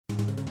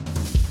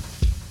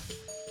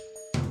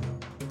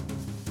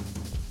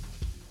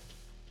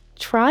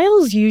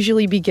Trials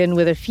usually begin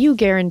with a few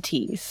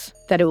guarantees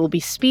that it will be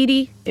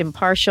speedy,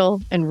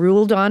 impartial, and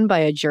ruled on by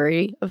a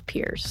jury of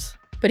peers.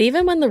 But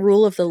even when the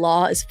rule of the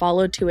law is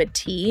followed to a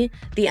T,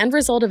 the end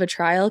result of a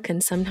trial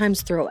can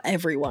sometimes throw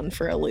everyone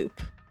for a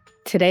loop.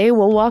 Today,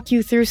 we'll walk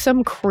you through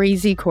some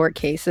crazy court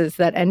cases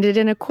that ended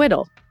in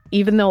acquittal,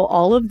 even though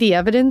all of the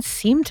evidence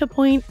seemed to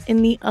point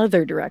in the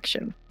other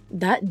direction.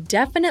 That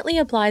definitely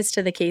applies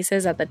to the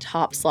cases at the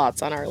top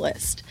slots on our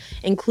list,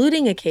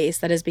 including a case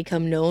that has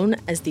become known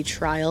as the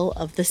trial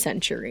of the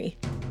century.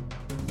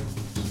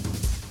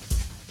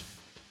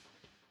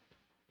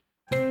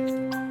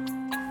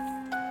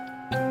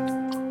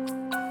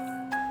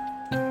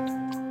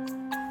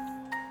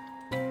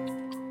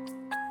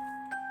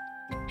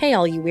 Hey,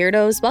 all you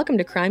weirdos. Welcome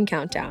to Crime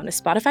Countdown, a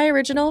Spotify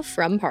original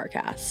from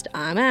Parcast.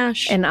 I'm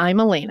Ash. And I'm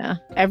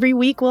Elena. Every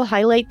week, we'll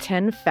highlight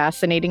 10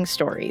 fascinating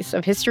stories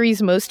of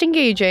history's most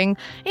engaging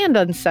and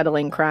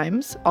unsettling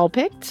crimes, all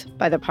picked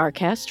by the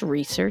Parcast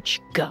research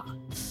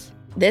gods.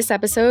 This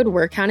episode,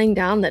 we're counting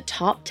down the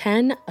top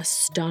 10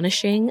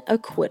 astonishing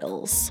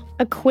acquittals.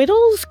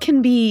 Acquittals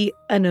can be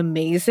an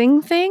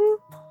amazing thing,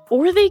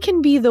 or they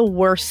can be the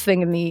worst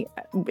thing in the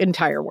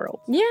entire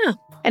world. Yeah.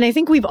 And I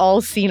think we've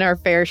all seen our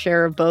fair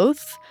share of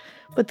both.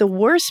 But the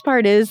worst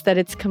part is that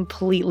it's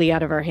completely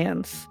out of our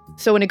hands.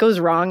 So when it goes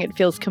wrong, it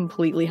feels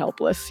completely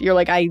helpless. You're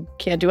like, I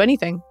can't do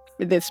anything.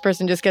 This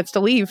person just gets to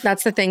leave.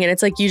 That's the thing. And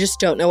it's like, you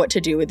just don't know what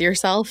to do with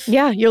yourself.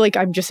 Yeah. You're like,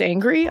 I'm just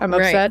angry. I'm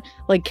upset. Right.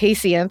 Like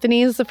Casey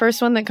Anthony is the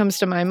first one that comes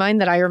to my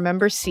mind that I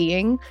remember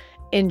seeing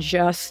and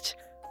just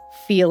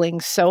feeling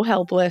so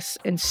helpless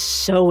and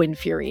so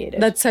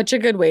infuriated. That's such a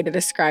good way to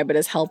describe it,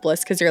 as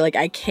helpless, because you're like,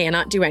 I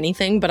cannot do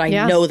anything, but I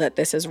know that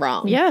this is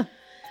wrong. Yeah.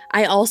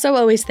 I also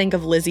always think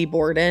of Lizzie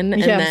Borden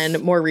and then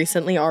more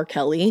recently R.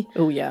 Kelly.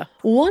 Oh, yeah.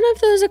 One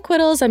of those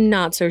acquittals I'm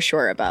not so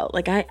sure about.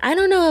 Like, I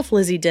don't know if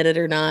Lizzie did it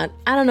or not.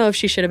 I don't know if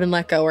she should have been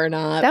let go or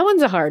not. That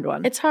one's a hard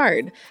one. It's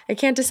hard. I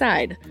can't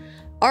decide.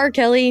 R.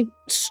 Kelly,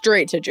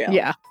 straight to jail.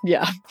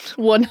 Yeah.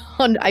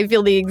 100. I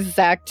feel the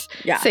exact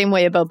same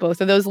way about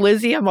both of those.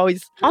 Lizzie, I'm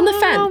always on the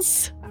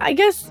fence. I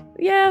guess,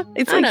 yeah.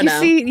 It's like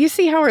you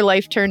see how her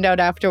life turned out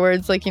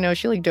afterwards. Like, you know,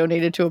 she like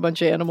donated to a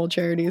bunch of animal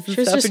charities and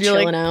stuff. She was just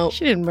chilling out.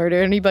 She didn't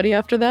murder anybody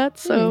after that,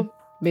 so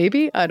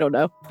maybe, I don't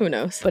know. Who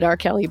knows? But R.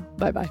 Kelly,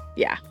 bye-bye.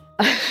 Yeah.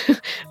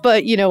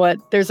 But you know what?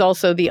 There's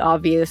also the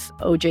obvious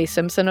O.J.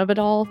 Simpson of it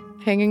all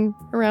hanging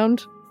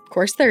around. Of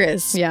course there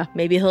is. Yeah.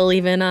 Maybe he'll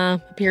even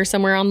appear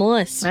somewhere on the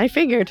list. I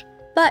figured.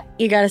 But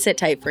you gotta sit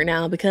tight for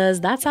now,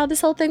 because that's how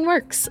this whole thing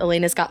works.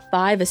 Elena's got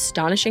 5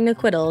 astonishing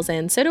acquittals,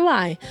 and so do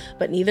I,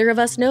 but neither of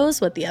us knows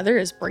what the other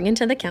is bringing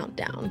to the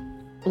countdown.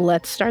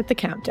 Let's start the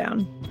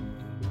countdown.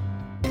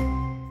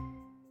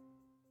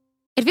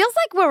 It feels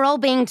like we're all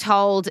being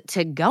told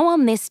to go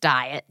on this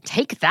diet,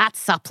 take that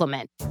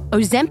supplement.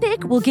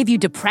 Ozempic will give you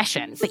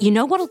depression, but you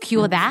know what'll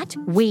cure that?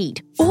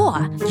 Weed.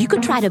 Or you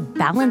could try to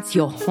balance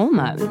your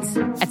hormones.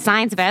 At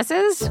Science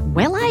Versus,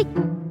 we're like,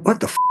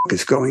 what the f***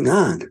 is going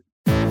on?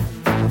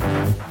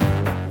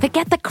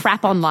 Forget the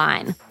crap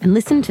online and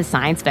listen to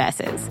Science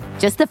Versus.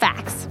 Just the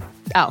facts.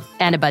 Oh,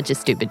 and a bunch of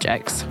stupid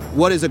jokes.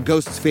 What is a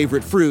ghost's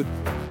favorite fruit?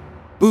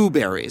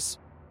 Blueberries.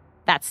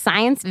 That's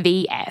Science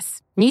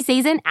VS. New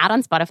season out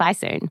on Spotify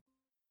soon.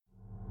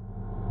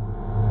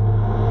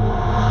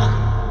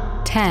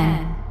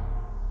 10.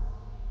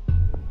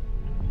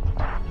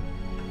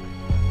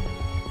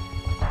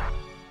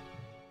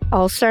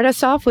 I'll start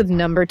us off with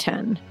number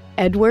 10,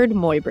 Edward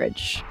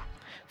Muybridge.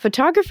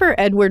 Photographer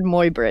Edward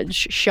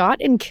Muybridge shot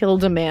and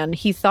killed a man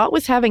he thought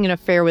was having an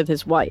affair with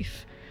his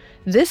wife.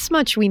 This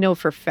much we know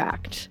for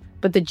fact,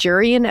 but the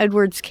jury in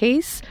Edward's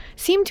case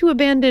seemed to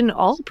abandon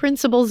all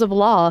principles of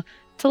law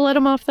to let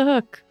him off the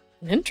hook.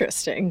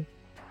 Interesting.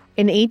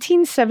 In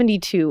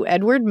 1872,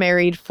 Edward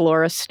married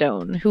Flora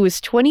Stone, who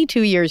was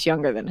 22 years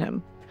younger than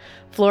him.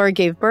 Flora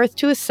gave birth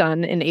to a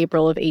son in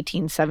April of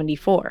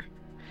 1874.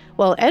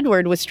 While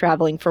Edward was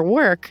traveling for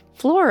work,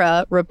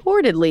 Flora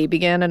reportedly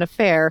began an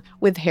affair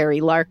with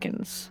Harry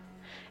Larkins.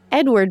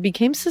 Edward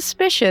became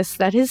suspicious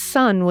that his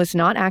son was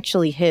not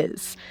actually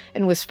his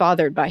and was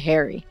fathered by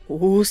Harry.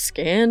 Ooh,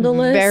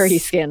 scandalous. Very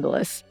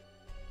scandalous.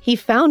 He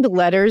found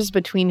letters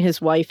between his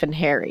wife and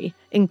Harry,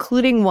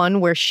 including one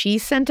where she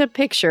sent a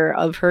picture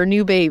of her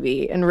new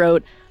baby and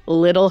wrote,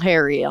 "Little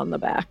Harry" on the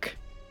back.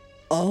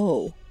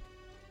 Oh.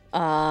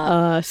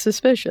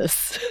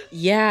 Suspicious.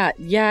 Yeah.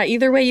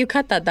 Either way you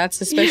cut that, that's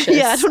suspicious.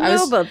 Yeah, I don't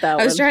know about that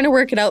one. I was trying to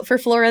work it out for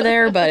Flora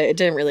there, but it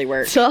didn't really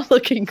work. It's all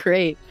looking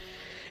great.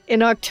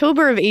 In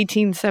October of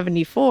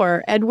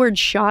 1874, Edward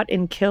shot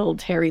and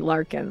killed Harry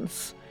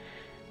Larkins.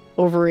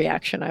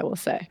 Overreaction, I will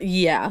say.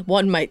 Yeah,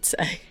 one might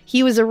say.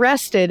 He was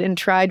arrested and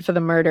tried for the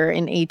murder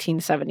in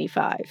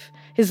 1875.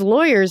 His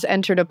lawyers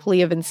entered a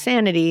plea of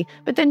insanity,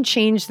 but then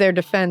changed their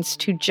defense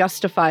to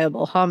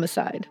justifiable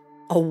homicide.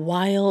 A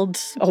wild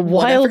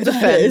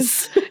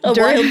defense.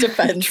 Wild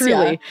defense,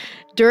 truly. Yeah.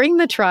 During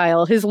the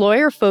trial, his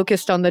lawyer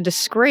focused on the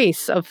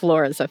disgrace of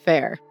Flora's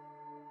affair.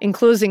 In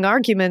closing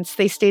arguments,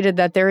 they stated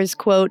that there is,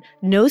 quote,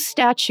 no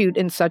statute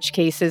in such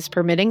cases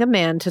permitting a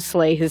man to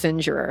slay his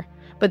injurer.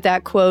 but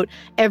that, quote,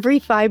 every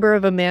fiber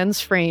of a man's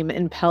frame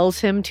impels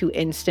him to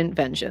instant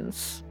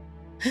vengeance.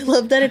 I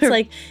love that it's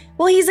like,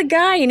 well, he's a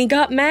guy and he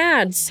got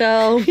mad,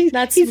 so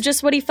that's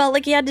just what he felt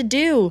like he had to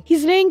do.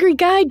 He's an angry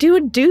guy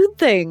doing dude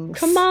things.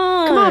 Come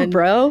on,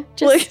 bro.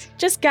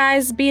 Just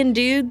guys being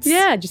dudes.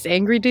 Yeah, just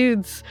angry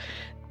dudes.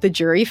 The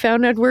jury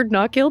found Edward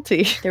not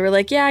guilty. They were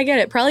like, yeah, I get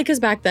it. Probably because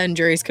back then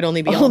juries could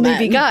only be all men.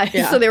 Only be guys.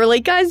 Yeah. So they were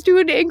like, guys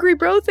doing angry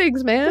bro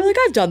things, man. They're like,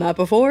 I've done that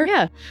before.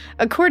 Yeah.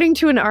 According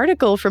to an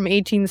article from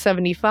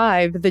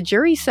 1875, the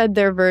jury said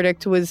their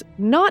verdict was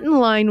not in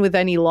line with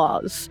any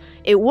laws.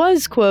 It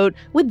was, quote,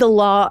 with the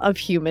law of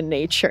human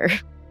nature.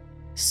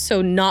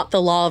 So not the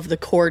law of the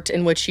court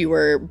in which you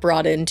were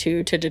brought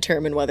into to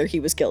determine whether he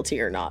was guilty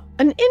or not.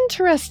 An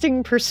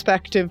interesting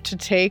perspective to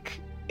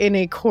take in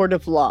a court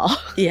of law.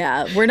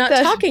 Yeah,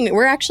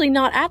 we're actually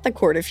not at the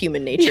court of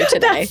human nature today.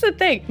 That's the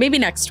thing. Maybe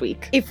next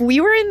week. If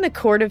we were in the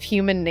court of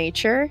human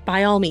nature,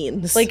 by all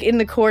means. like in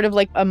the court of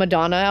like a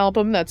Madonna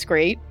album, that's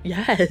great.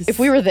 Yes. If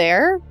we were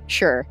there,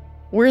 sure.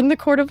 We're in the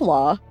court of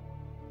law.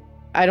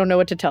 I don't know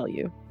what to tell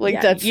you.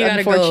 That's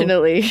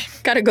unfortunately.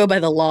 Gotta go by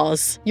the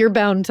laws. You're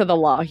bound to the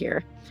law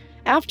here.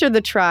 After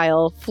the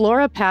trial,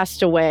 Flora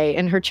passed away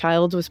and her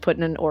child was put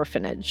in an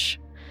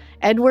orphanage.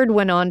 Edward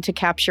went on to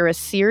capture a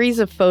series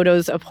of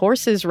photos of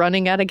horses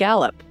running at a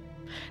gallop.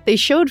 They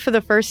showed for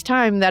the first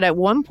time that at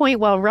one point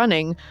while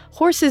running,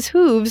 horses'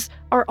 hooves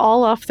are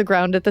all off the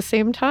ground at the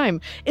same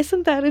time.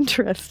 Isn't that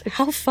interesting?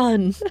 How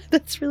fun.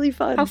 That's really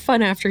fun. How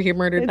fun after he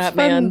murdered that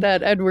man. It's fun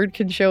that Edward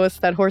can show us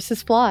that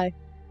horses fly.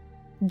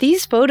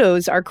 These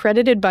photos are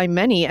credited by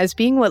many as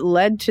being what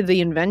led to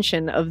the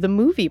invention of the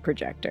movie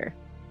projector.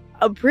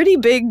 A pretty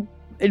big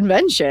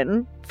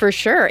invention, for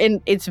sure.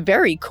 And it's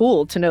very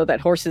cool to know that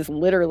horses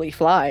literally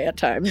fly at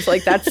times.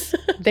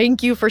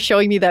 Thank you for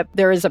showing me that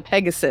there is a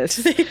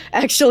Pegasus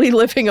actually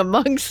living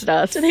amongst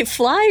us. Do they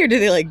fly or do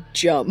they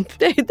jump?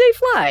 They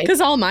fly. Because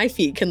all my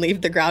feet can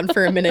leave the ground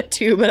for a minute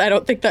too, but I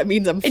don't think that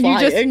means I'm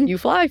flying. And you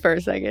fly for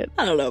a second.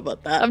 I don't know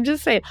about that. I'm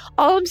just saying.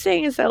 All I'm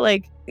saying is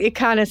that it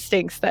kind of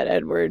stinks that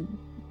Edward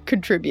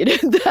contributed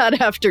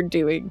that after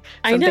doing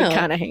something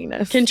kind of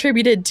heinous.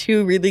 Contributed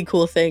two really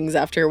cool things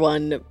after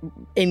one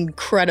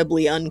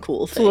incredibly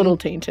uncool thing. It's a little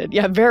tainted.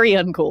 Yeah, very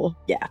uncool.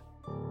 Yeah.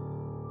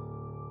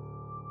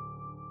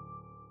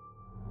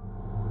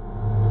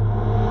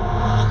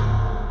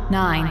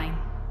 Nine.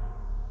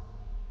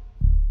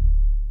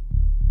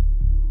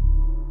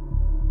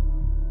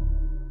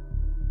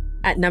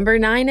 At number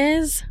 9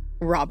 is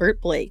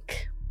Robert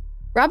Blake.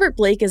 Robert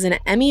Blake is an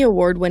Emmy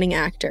Award-winning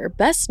actor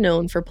best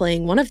known for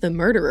playing one of the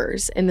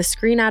murderers in the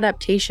screen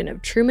adaptation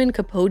of Truman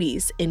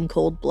Capote's In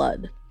Cold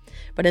Blood.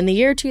 But in the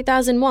year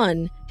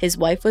 2001, his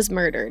wife was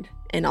murdered,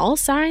 and all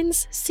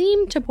signs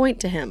seemed to point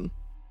to him.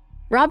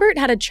 Robert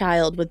had a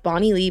child with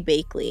Bonnie Lee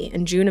Bakley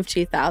in June of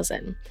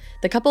 2000.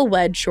 The couple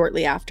wed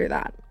shortly after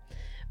that.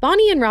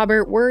 Bonnie and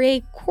Robert were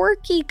a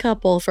quirky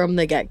couple from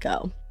the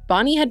get-go.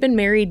 Bonnie had been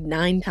married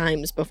 9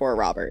 times before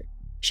Robert.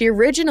 She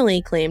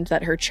originally claimed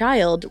that her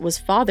child was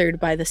fathered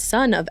by the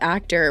son of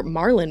actor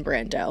Marlon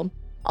Brando,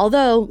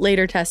 although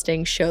later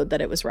testing showed that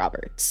it was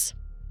Robert's.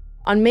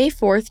 On May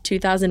 4th,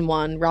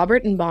 2001,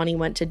 Robert and Bonnie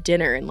went to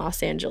dinner in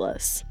Los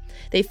Angeles.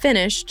 They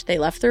finished, they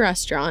left the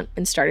restaurant,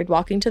 and started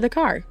walking to the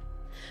car.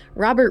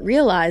 Robert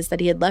realized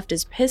that he had left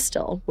his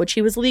pistol, which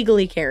he was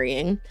legally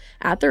carrying,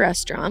 at the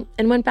restaurant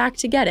and went back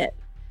to get it.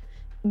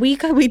 We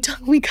covered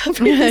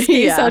this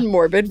case on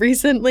Morbid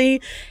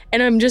recently,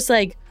 and I'm just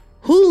like,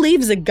 who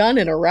leaves a gun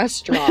in a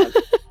restaurant?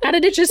 How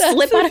did it just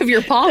slip out of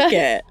your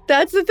pocket?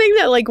 That's the thing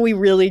that we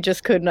really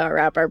just could not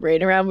wrap our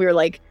brain around. We were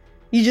like,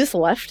 you just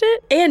left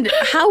it? And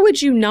how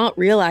would you not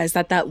realize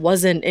that that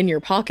wasn't in your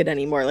pocket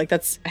anymore?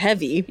 That's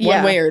heavy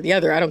one way or the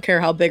other. I don't care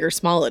how big or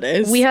small it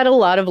is. We had a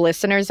lot of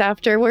listeners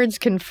afterwards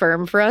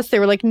confirm for us. They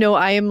were like, no,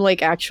 I am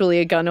actually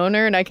a gun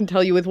owner. And I can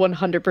tell you with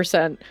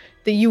 100%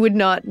 that you would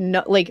not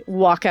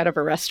walk out of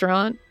a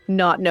restaurant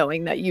not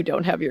knowing that you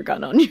don't have your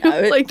gun on you.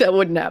 That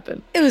wouldn't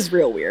happen. It was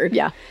real weird.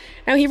 Yeah.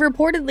 Now, he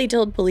reportedly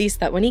told police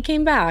that when he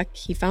came back,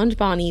 he found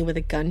Bonnie with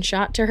a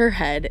gunshot to her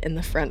head in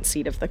the front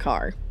seat of the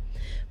car.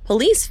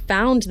 Police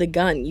found the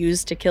gun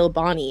used to kill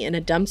Bonnie in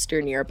a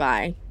dumpster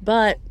nearby,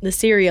 but the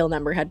serial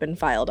number had been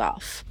filed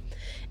off.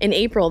 In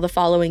April the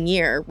following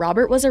year,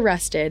 Robert was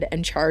arrested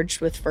and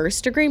charged with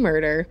first-degree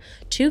murder,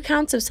 2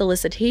 counts of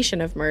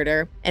solicitation of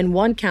murder, and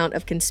 1 count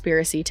of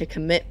conspiracy to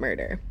commit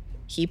murder.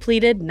 He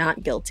pleaded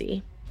not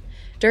guilty.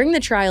 During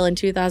the trial in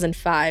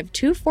 2005,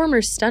 2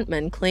 former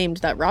stuntmen claimed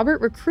that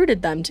Robert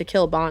recruited them to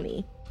kill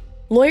Bonnie.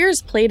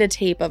 Lawyers played a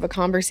tape of a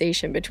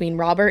conversation between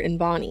Robert and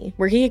Bonnie,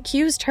 where he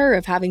accused her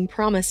of having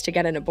promised to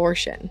get an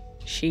abortion.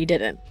 She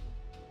didn't.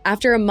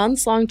 After a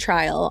months-long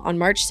trial, on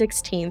March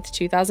 16,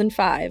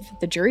 2005,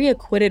 the jury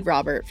acquitted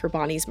Robert for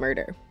Bonnie's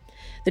murder.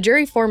 The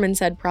jury foreman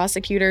said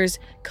prosecutors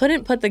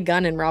couldn't put the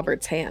gun in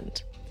Robert's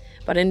hand.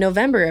 But in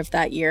November of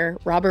that year,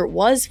 Robert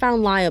was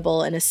found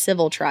liable in a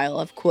civil trial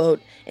of,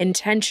 quote,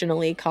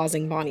 intentionally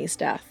causing Bonnie's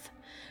death.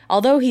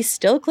 Although he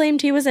still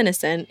claimed he was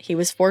innocent, he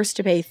was forced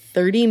to pay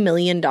 $30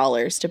 million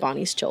to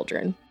Bonnie's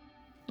children.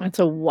 That's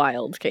a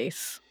wild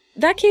case.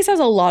 That case has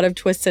a lot of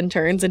twists and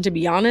turns, and to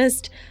be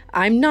honest,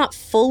 I'm not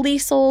fully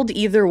sold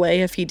either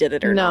way if he did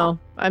it or not. No,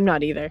 I'm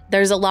not either.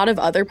 There's a lot of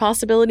other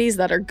possibilities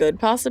that are good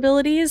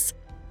possibilities,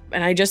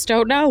 and I just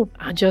don't know.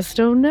 I just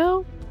don't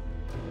know.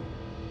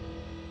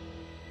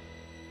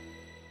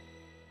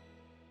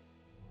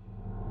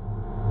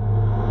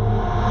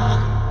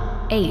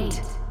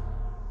 Eight.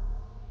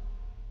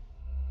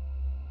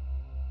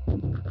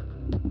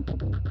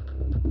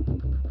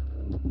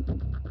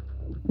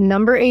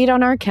 Number 8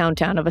 on our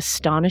countdown of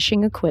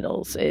astonishing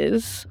acquittals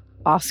is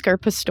Oscar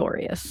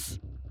Pistorius.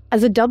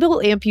 As a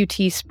double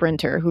amputee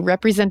sprinter who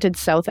represented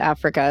South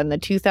Africa in the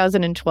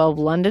 2012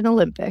 London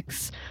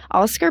Olympics,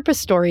 Oscar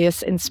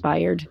Pistorius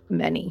inspired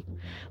many.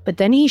 But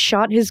then he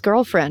shot his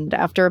girlfriend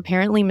after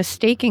apparently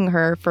mistaking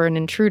her for an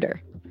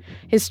intruder.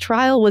 His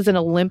trial was an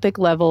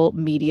Olympic-level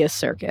media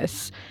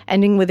circus,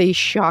 ending with a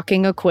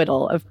shocking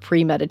acquittal of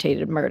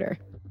premeditated murder.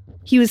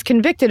 He was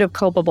convicted of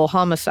culpable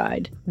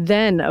homicide,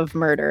 then of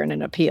murder in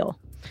an appeal.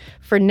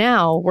 For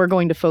now, we're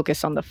going to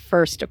focus on the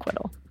first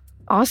acquittal.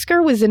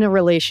 Oscar was in a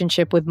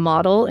relationship with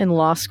model and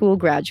law school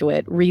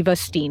graduate Riva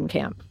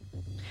Steenkamp.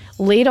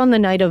 Late on the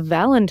night of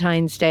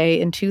Valentine's Day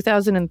in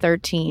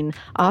 2013,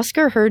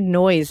 Oscar heard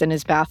noise in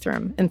his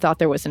bathroom and thought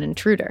there was an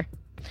intruder.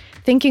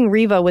 Thinking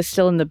Riva was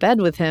still in the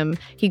bed with him,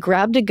 he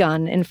grabbed a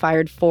gun and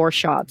fired 4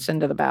 shots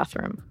into the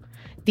bathroom.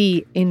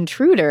 The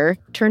intruder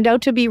turned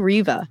out to be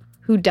Riva,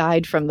 who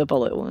died from the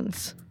bullet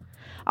wounds.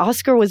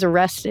 Oscar was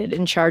arrested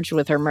and charged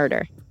with her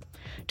murder.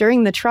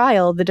 During the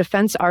trial, the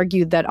defense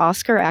argued that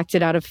Oscar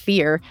acted out of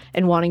fear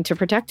and wanting to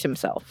protect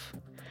himself.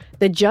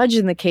 The judge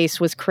in the case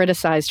was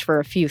criticized for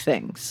a few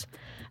things.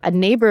 A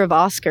neighbor of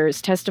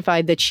Oscar's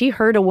testified that she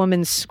heard a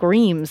woman's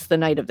screams the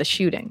night of the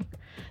shooting.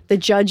 The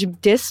judge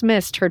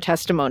dismissed her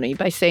testimony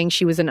by saying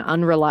she was an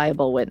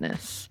unreliable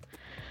witness.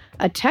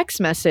 A text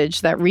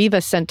message that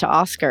Riva sent to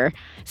Oscar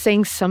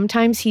saying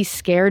sometimes he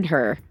scared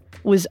her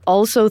was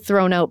also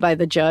thrown out by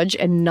the judge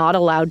and not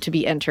allowed to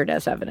be entered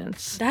as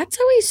evidence. That's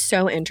always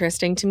so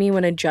interesting to me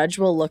when a judge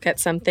will look at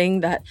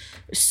something that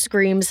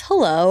screams,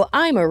 "Hello,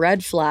 I'm a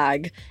red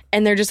flag,"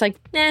 and they're just like,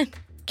 "Nah,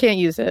 Can't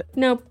use it.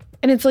 nope,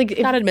 And it's like,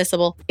 not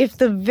admissible." if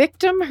the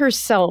victim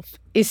herself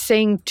is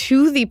saying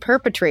to the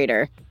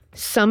perpetrator,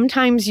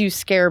 sometimes you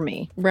scare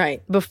me,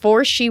 Right.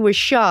 before she was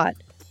shot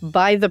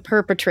by the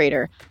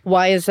perpetrator,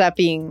 why is that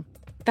being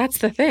That's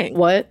the thing.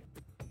 what?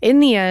 In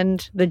the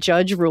end, the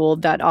judge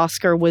ruled that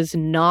Oscar was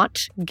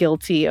not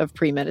guilty of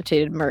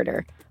premeditated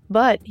murder,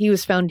 but he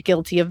was found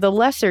guilty of the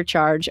lesser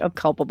charge of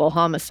culpable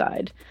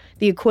homicide,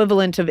 the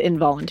equivalent of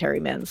involuntary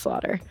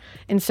manslaughter,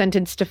 and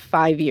sentenced to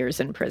 5 years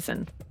in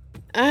prison.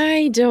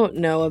 I don't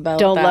know about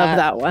Don't that. love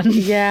that one.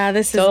 Yeah,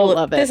 this is Don't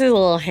love it. This is a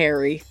little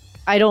hairy.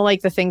 I don't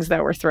like the things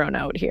that were thrown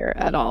out here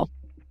at all.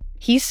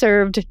 He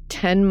served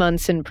 10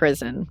 months in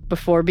prison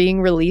before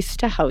being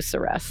released to house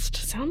arrest.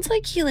 Sounds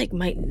like he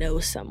might know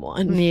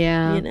someone.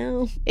 Yeah. You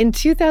know? In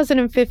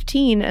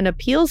 2015, an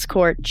appeals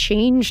court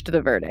changed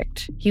the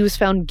verdict. He was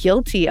found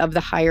guilty of the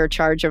higher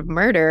charge of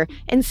murder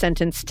and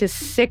sentenced to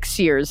 6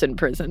 years in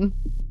prison.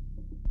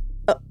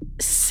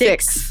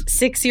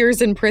 6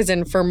 years in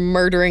prison for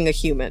murdering a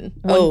human.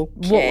 Well,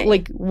 Okay.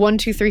 1,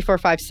 2, 3, 4,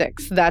 5,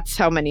 6. That's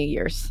how many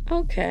years.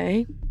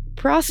 Okay.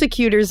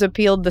 Prosecutors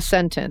appealed the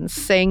sentence,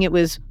 saying it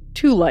was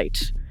too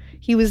light.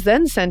 He was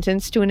then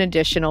sentenced to an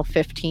additional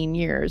 15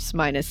 years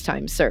minus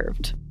time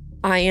served.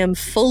 I am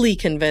fully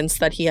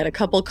convinced that he had a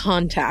couple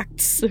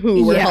contacts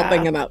who were Yeah.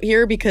 helping him out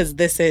here because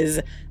this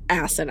is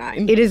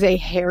asinine. It is a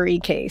hairy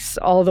case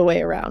all the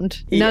way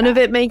around. None Yeah. of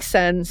it makes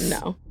sense.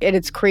 No. And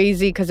it's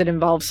crazy because it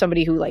involves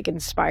somebody who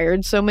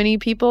inspired so many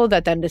people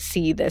that then to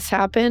see this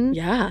happen.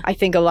 Yeah. I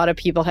think a lot of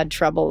people had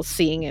trouble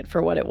seeing it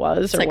for what it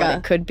was or like what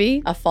it could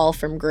be. A fall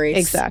from grace.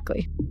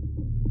 Exactly.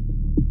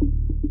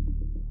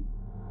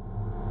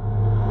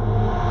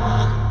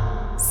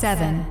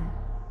 Seven.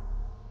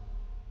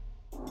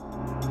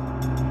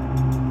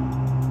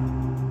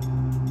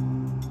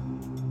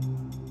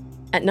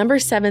 At number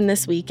 7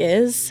 this week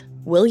is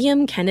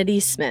William Kennedy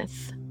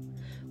Smith.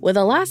 With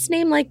a last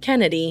name like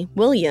Kennedy,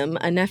 William,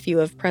 a nephew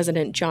of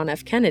President John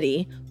F.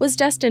 Kennedy, was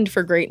destined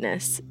for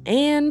greatness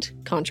and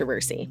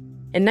controversy.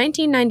 In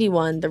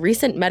 1991, the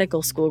recent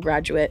medical school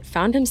graduate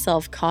found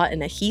himself caught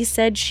in a he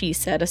said, she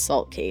said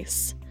assault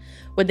case.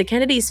 With the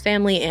Kennedys'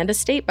 family and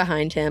estate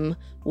behind him,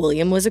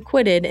 William was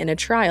acquitted in a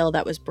trial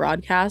that was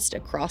broadcast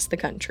across the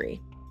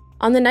country.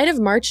 On the night of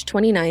March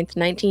 29,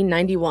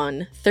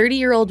 1991,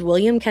 30-year-old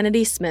William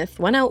Kennedy Smith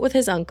went out with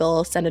his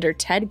uncle, Senator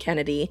Ted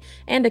Kennedy,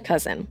 and a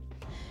cousin.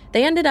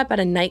 They ended up at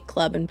a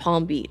nightclub in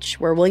Palm Beach,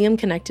 where William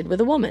connected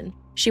with a woman.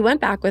 She went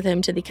back with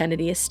him to the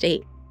Kennedy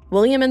estate.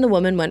 William and the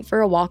woman went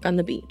for a walk on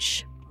the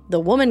beach. The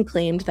woman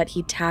claimed that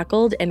he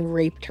tackled and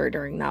raped her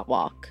during that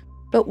walk.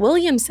 But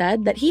William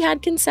said that he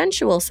had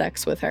consensual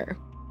sex with her.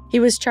 He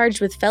was charged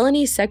with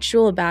felony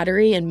sexual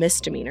battery and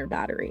misdemeanor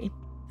battery.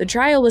 The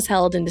trial was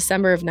held in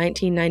December of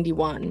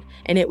 1991,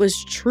 and it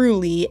was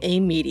truly a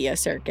media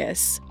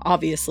circus.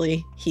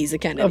 Obviously, he's a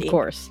Kennedy. Of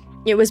course.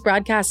 It was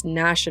broadcast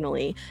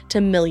nationally to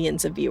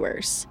millions of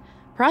viewers.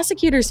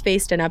 Prosecutors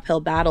faced an uphill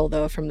battle,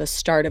 though, from the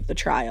start of the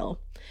trial.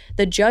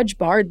 The judge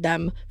barred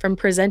them from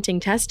presenting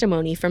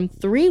testimony from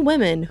 3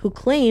 women who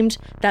claimed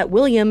that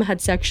William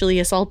had sexually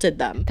assaulted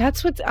them.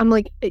 That's what I'm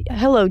like,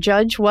 hello,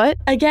 judge, what?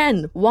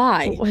 Again,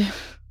 why?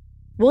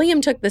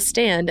 William took the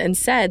stand and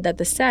said that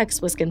the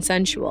sex was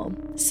consensual.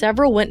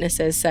 Several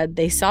witnesses said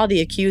they saw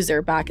the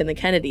accuser back in the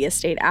Kennedy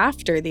estate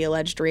after the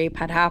alleged rape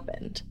had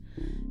happened.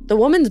 The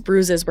woman's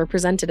bruises were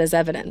presented as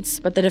evidence,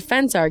 but the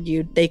defense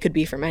argued they could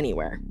be from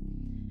anywhere.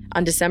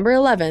 On December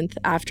 11th,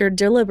 after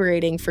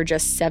deliberating for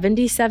just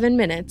 77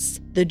 minutes,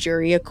 the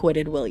jury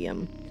acquitted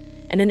William.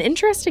 And an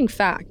interesting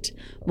fact,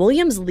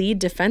 William's lead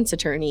defense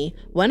attorney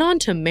went on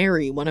to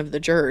marry one of the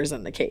jurors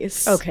in the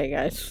case. Okay,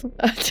 guys.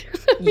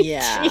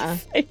 Yeah.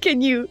 Jeez.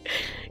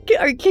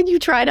 Can you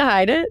try to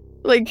hide it?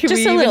 Like, can Just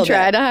we a even little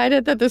try bit. to hide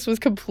it that this was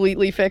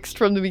completely fixed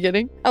from the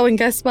beginning? Oh, and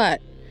guess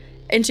what?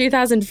 In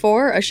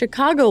 2004, a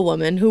Chicago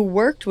woman who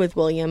worked with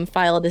William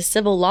filed a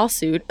civil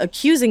lawsuit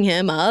accusing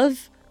him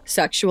of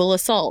sexual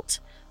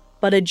assault.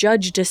 But a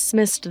judge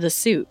dismissed the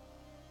suit.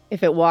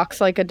 If it walks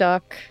like a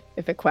duck,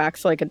 if it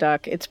quacks like a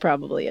duck, it's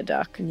probably a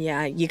duck.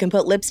 Yeah, you can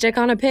put lipstick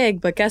on a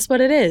pig, but guess what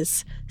it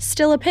is?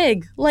 Still a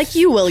pig, like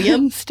you,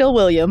 William. Still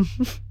William.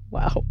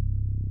 Wow.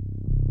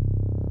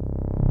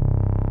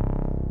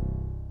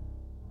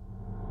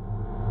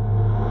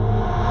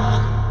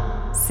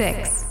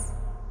 Six.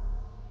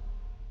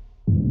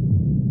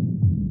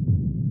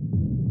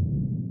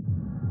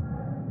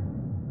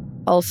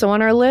 Also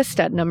on our list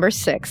at number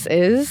 6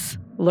 is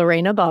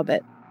Lorena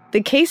Bobbitt.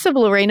 The case of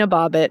Lorena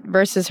Bobbitt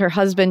versus her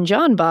husband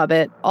John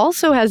Bobbitt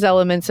also has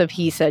elements of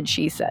he said,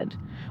 she said.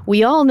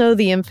 We all know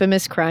the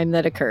infamous crime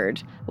that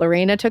occurred.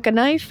 Lorena took a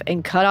knife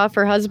and cut off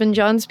her husband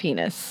John's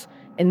penis.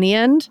 In the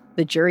end,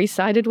 the jury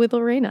sided with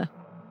Lorena.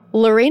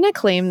 Lorena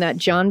claimed that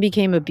John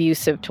became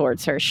abusive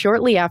towards her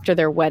shortly after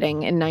their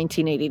wedding in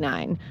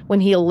 1989,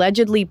 when he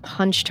allegedly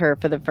punched her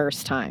for the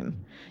first time.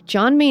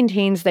 John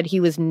maintains that he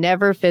was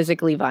never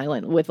physically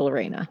violent with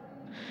Lorena.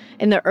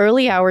 In the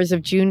early hours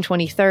of June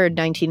 23,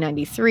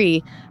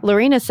 1993,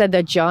 Lorena said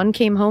that John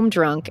came home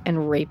drunk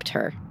and raped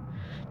her.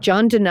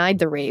 John denied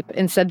the rape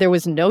and said there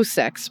was no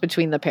sex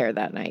between the pair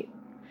that night.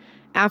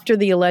 After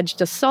the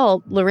alleged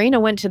assault, Lorena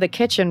went to the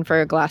kitchen for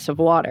a glass of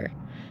water.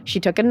 She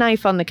took a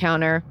knife on the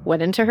counter,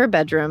 went into her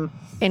bedroom,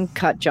 and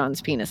cut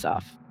John's penis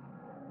off.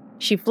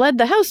 She fled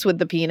the house with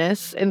the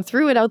penis and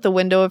threw it out the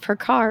window of her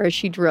car as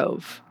she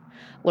drove.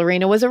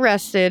 Lorena was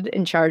arrested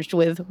and charged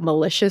with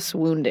malicious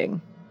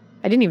wounding.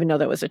 I didn't even know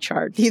that was a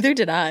charge. Neither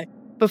did I.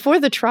 Before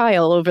the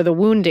trial over the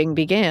wounding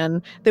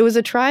began, there was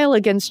a trial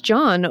against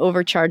John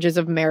over charges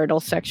of marital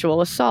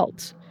sexual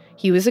assault.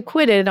 He was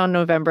acquitted on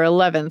November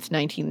 11th,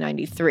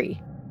 1993.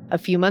 A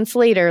few months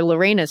later,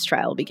 Lorena's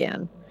trial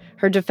began.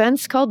 Her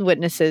defense called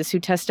witnesses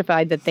who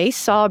testified that they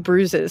saw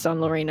bruises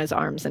on Lorena's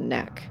arms and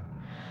neck.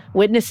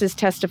 Witnesses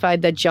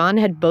testified that John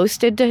had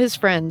boasted to his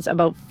friends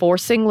about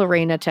forcing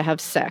Lorena to have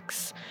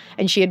sex,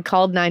 and she had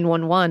called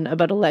 911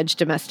 about alleged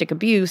domestic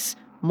abuse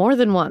more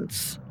than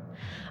once.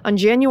 On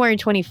January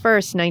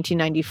 21st,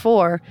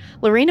 1994,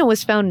 Lorena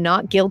was found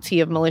not guilty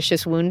of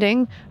malicious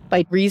wounding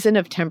by reason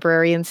of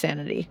temporary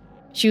insanity.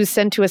 She was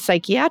sent to a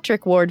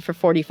psychiatric ward for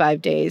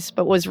 45 days,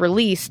 but was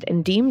released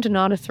and deemed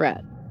not a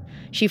threat.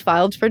 She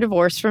filed for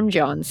divorce from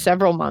John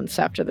several months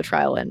after the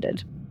trial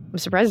ended. I'm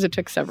surprised it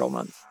took several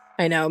months.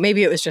 I know.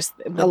 Maybe it was just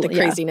the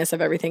craziness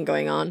of everything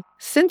going on.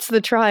 Since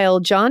the trial,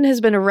 John has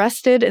been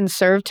arrested and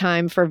served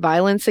time for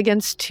violence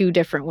against 2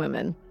 different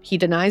women. He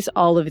denies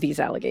all of these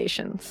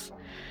allegations.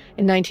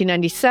 In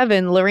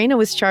 1997, Lorena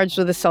was charged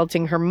with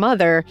assaulting her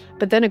mother,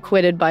 but then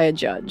acquitted by a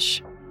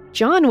judge.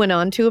 John went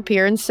on to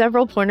appear in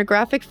several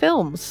pornographic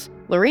films.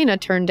 Lorena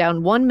turned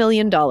down $1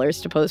 million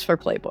to pose for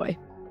Playboy.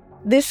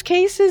 This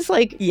case is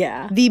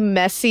the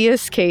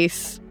messiest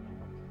case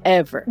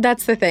ever.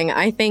 That's the thing.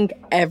 I think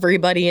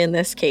everybody in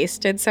this case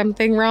did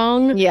something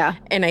wrong. Yeah.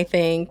 And I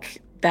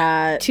think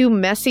that 2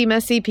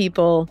 messy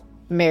people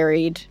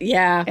married.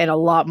 Yeah. And a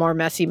lot more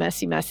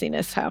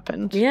messiness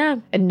happened. Yeah.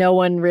 And no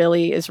one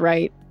really is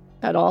right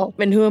at all.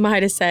 And who am I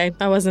to say?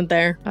 I wasn't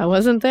there. I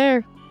wasn't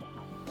there.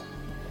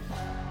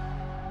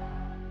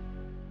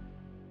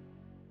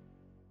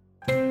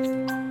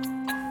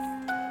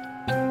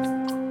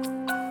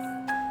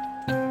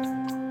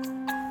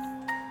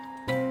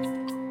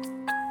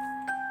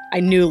 I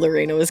knew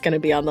Lorena was going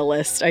to be on the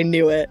list. I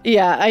knew it.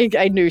 Yeah,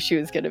 I knew she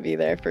was going to be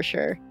there for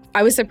sure.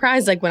 I was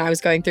surprised, when I was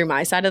going through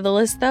my side of the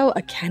list, though,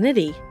 a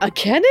Kennedy. A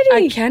Kennedy?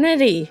 A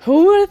Kennedy.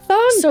 Who would have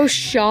thought? So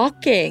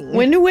shocking.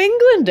 We're New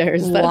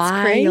Englanders. That's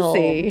Wild.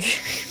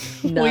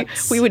 crazy.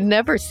 Nuts. We would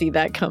never see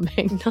that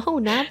coming. No,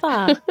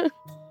 never.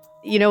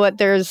 You know what?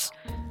 There's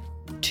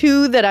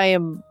 2 that I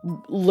am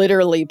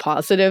literally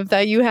positive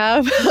that you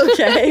have.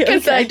 Okay.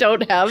 Because I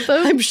don't have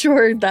them. I'm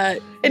sure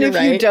that And if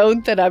right. you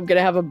don't, then I'm going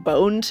to have a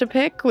bone to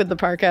pick with the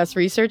Parcast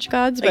research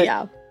gods. But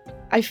yeah.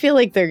 I feel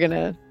like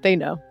they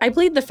know. I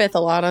plead the 5th a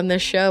lot on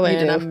this show, You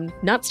and do. I'm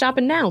not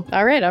stopping now.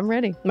 All right, I'm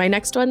ready. My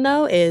next one,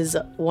 though, is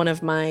one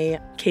of my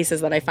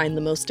cases that I find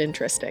the most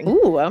interesting.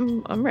 Ooh,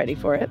 I'm ready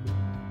for it.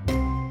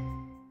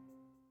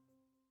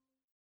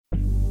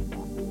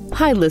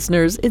 Hi,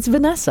 listeners. It's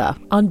Vanessa.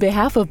 On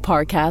behalf of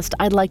Parcast,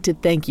 I'd like to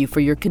thank you for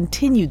your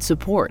continued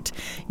support.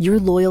 Your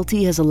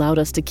loyalty has allowed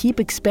us to keep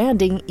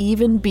expanding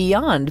even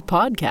beyond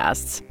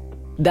podcasts.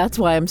 That's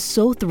why I'm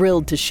so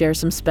thrilled to share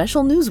some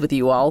special news with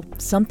you all,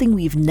 something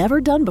we've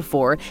never done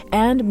before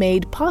and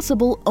made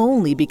possible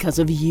only because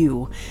of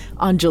you.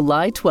 On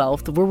July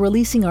 12th, we're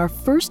releasing our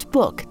first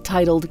book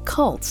titled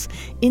Cults: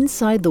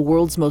 Inside the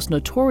World's Most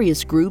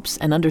Notorious Groups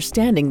and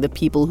Understanding the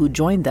People Who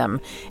Joined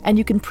Them. And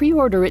you can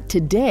pre-order it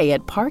today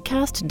at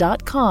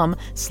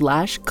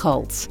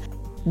parcast.com/cults.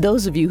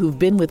 Those of you who've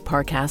been with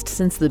Parcast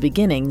since the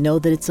beginning know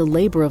that it's a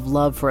labor of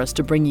love for us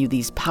to bring you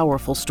these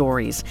powerful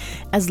stories.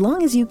 As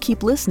long as you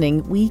keep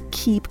listening, we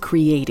keep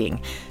creating.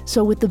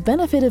 So with the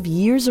benefit of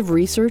years of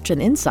research and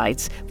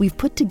insights, we've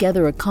put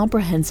together a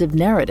comprehensive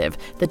narrative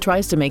that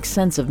tries to make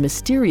sense of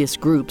mysterious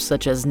groups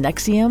such as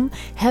NXIVM,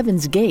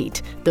 Heaven's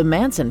Gate, the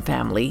Manson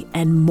family,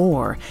 and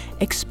more,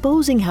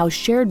 exposing how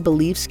shared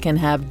beliefs can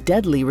have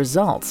deadly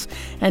results,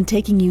 and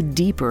taking you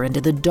deeper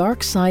into the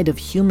dark side of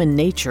human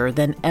nature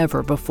than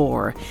ever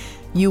before.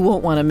 You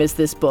won't want to miss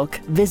this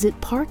book. Visit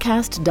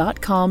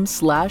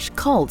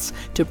parcast.com/cults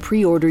to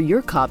pre-order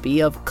your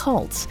copy of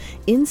Cults: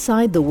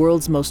 Inside the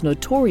World's Most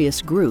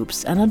Notorious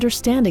Groups and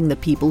Understanding the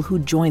People Who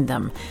Joined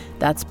Them.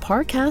 That's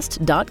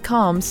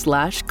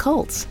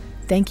parcast.com/cults.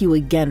 Thank you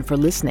again for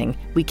listening.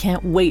 We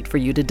can't wait for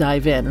you to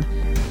dive in.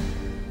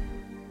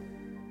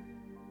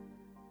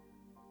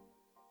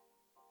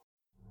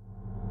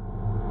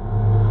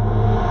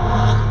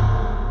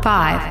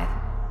 Five.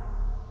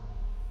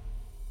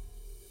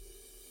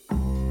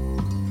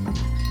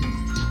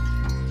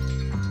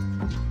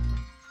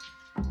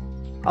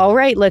 All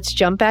right, let's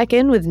jump back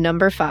in with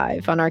number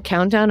 5 on our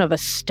countdown of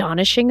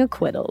astonishing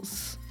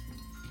acquittals.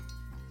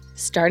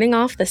 Starting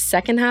off the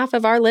second half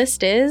of our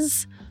list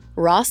is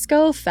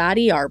Roscoe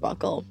Fatty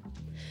Arbuckle.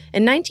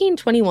 In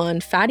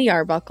 1921, Fatty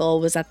Arbuckle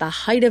was at the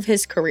height of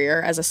his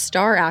career as a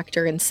star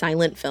actor in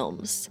silent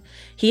films.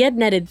 He had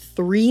netted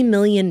 $3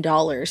 million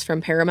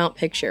from Paramount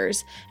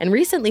Pictures and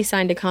recently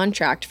signed a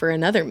contract for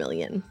another $1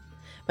 million.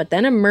 But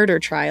then a murder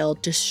trial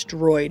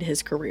destroyed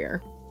his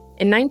career.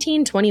 In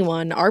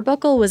 1921,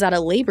 Arbuckle was at a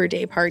Labor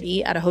Day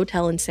party at a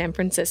hotel in San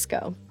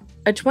Francisco.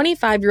 A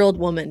 25-year-old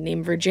woman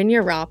named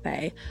Virginia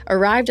Rappe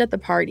arrived at the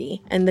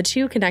party, and the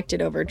two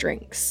connected over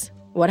drinks.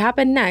 What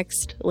happened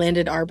next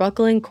landed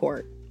Arbuckle in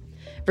court.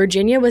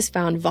 Virginia was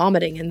found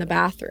vomiting in the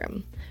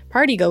bathroom.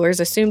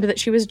 Partygoers assumed that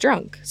she was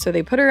drunk, so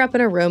they put her up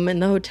in a room in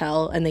the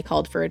hotel and they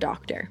called for a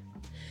doctor.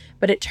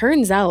 But it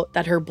turns out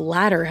that her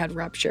bladder had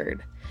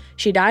ruptured.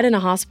 She died in a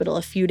hospital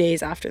a few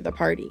days after the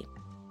party.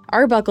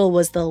 Arbuckle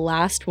was the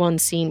last one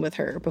seen with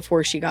her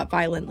before she got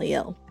violently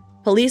ill.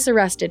 Police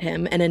arrested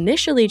him and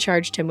initially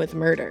charged him with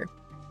murder.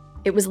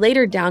 It was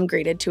later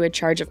downgraded to a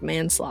charge of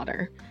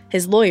manslaughter.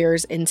 His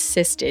lawyers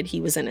insisted he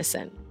was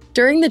innocent.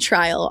 During the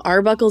trial,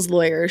 Arbuckle's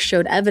lawyers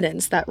showed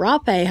evidence that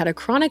Rappe had a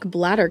chronic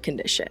bladder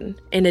condition.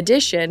 In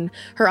addition,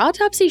 her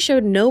autopsy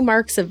showed no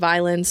marks of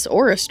violence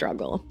or a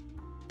struggle.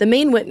 The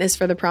main witness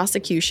for the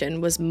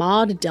prosecution was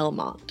Maud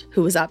Delmont,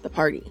 who was at the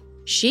party.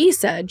 She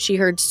said she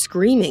heard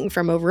screaming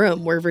from a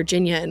room where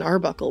Virginia and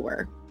Arbuckle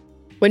were.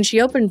 When she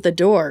opened the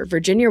door,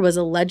 Virginia was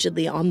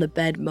allegedly on the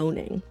bed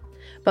moaning.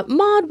 But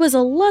Maud was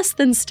a less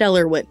than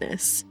stellar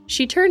witness.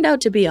 She turned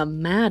out to be a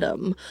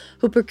madam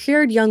who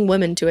procured young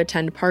women to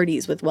attend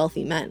parties with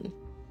wealthy men.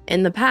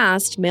 In the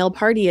past, male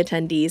party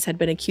attendees had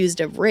been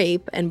accused of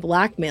rape and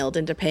blackmailed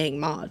into paying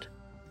Maud.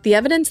 The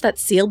evidence that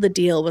sealed the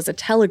deal was a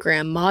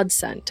telegram Maud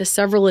sent to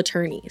several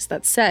attorneys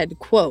that said,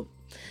 quote,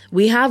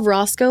 "We have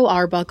Roscoe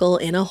Arbuckle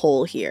in a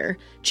hole here.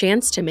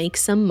 Chance to make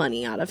some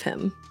money out of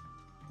him."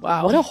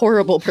 Wow. What a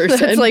horrible person.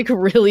 That's like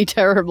really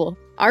terrible.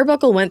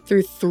 Arbuckle went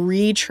through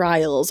 3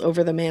 trials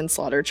over the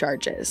manslaughter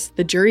charges.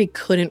 The jury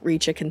couldn't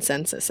reach a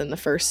consensus in the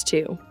first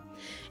 2.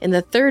 In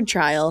the third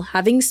trial,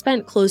 having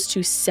spent close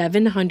to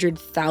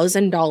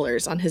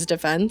 $700,000 on his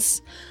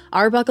defense,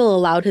 Arbuckle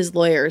allowed his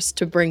lawyers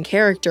to bring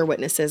character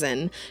witnesses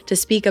in to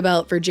speak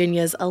about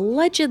Virginia's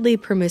allegedly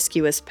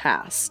promiscuous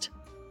past.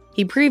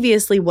 He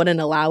previously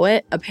wouldn't allow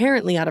it,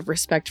 apparently out of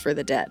respect for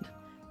the dead.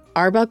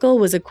 Arbuckle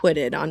was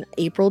acquitted on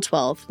April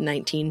 12,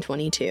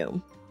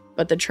 1922.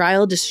 But the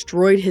trial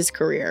destroyed his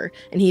career,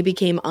 and he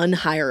became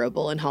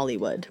unhireable in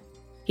Hollywood.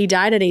 He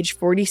died at age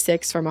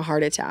 46 from a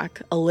heart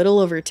attack, a little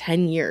over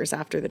 10 years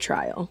after the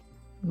trial.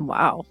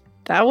 Wow.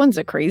 That one's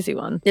a crazy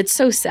one. It's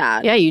so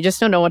sad. Yeah, you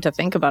just don't know what to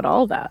think about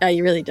all that. Yeah,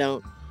 you really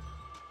don't.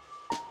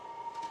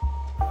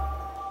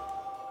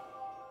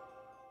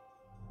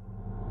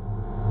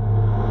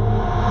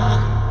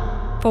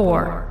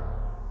 Four.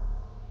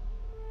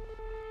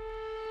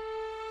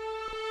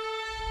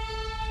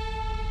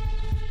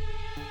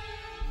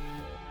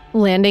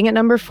 Landing at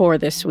number 4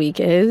 this week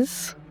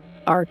is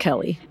R.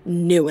 Kelly.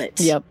 Knew it.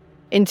 Yep.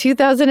 In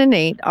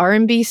 2008,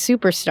 R&B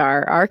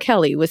superstar R.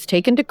 Kelly was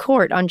taken to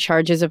court on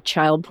charges of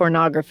child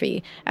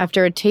pornography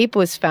after a tape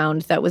was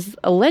found that was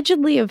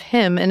allegedly of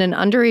him and an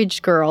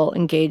underage girl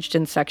engaged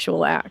in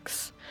sexual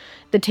acts.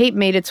 The tape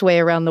made its way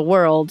around the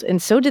world,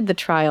 and so did the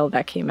trial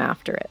that came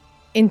after it.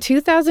 In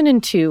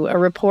 2002, a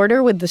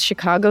reporter with the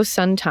Chicago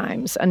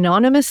Sun-Times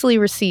anonymously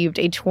received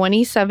a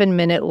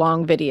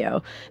 27-minute-long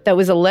video that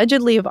was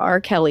allegedly of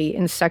R. Kelly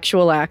in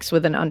sexual acts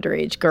with an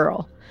underage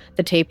girl.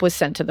 The tape was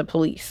sent to the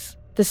police.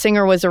 The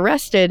singer was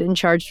arrested and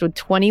charged with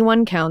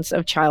 21 counts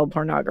of child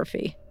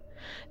pornography.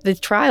 The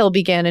trial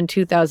began in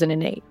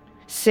 2008,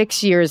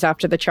 6 years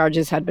after the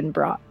charges had been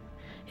brought.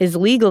 His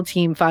legal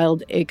team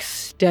filed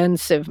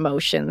extensive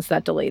motions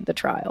that delayed the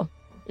trial.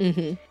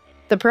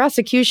 The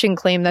prosecution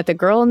claimed that the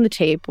girl in the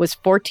tape was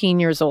 14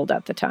 years old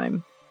at the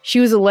time. She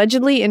was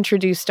allegedly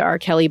introduced to R.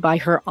 Kelly by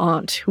her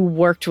aunt, who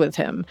worked with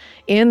him,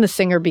 and the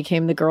singer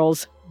became the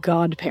girl's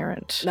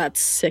godparent. That's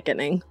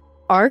sickening.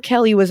 R.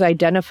 Kelly was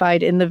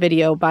identified in the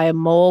video by a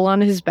mole on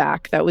his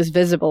back that was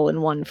visible in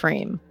one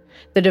frame.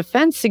 The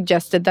defense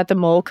suggested that the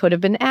mole could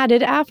have been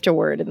added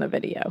afterward in the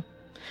video.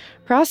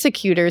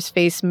 Prosecutors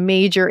faced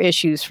major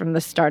issues from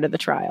the start of the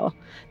trial.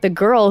 The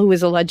girl who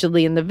was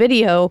allegedly in the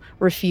video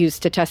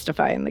refused to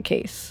testify in the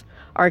case.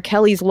 R.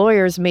 Kelly's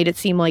lawyers made it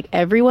seem like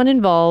everyone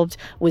involved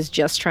was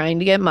just trying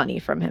to get money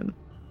from him.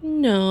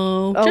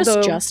 No,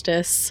 just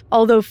justice.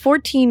 Although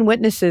 14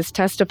 witnesses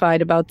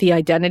testified about the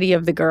identity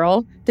of the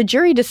girl, the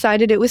jury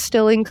decided it was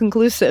still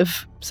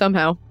inconclusive,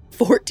 somehow.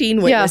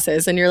 14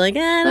 witnesses, and you're like,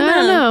 I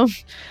don't know.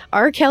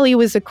 R. Kelly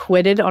was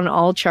acquitted on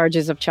all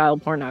charges of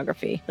child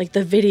pornography. Like,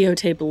 the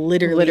videotape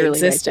literally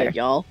existed, right,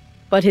 y'all.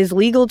 But his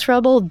legal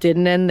trouble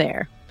didn't end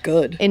there.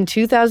 Good. In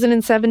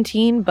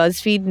 2017,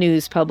 BuzzFeed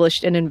News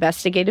published an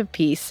investigative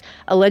piece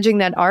alleging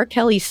that R.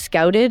 Kelly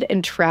scouted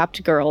and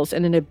trapped girls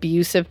in an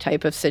abusive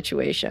type of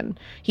situation.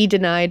 He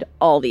denied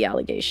all the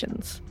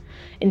allegations.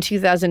 In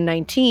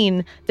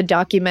 2019, the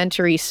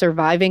documentary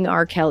Surviving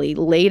R. Kelly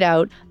laid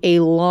out a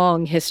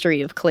long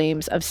history of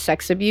claims of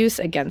sex abuse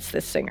against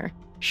this singer.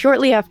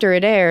 Shortly after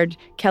it aired,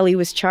 Kelly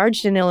was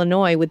charged in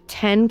Illinois with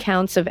 10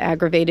 counts of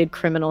aggravated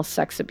criminal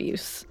sex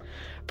abuse.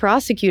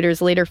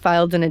 Prosecutors later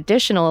filed an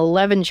additional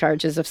 11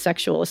 charges of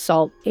sexual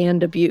assault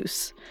and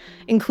abuse,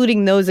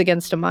 including those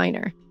against a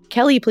minor.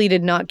 Kelly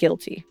pleaded not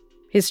guilty.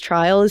 His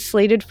trial is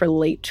slated for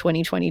late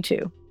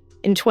 2022.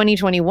 In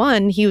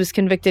 2021, he was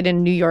convicted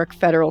in New York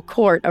federal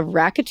court of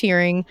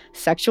racketeering,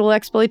 sexual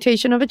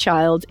exploitation of a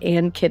child,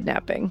 and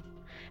kidnapping.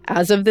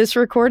 As of this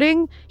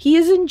recording, he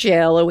is in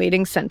jail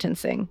awaiting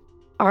sentencing.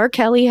 R.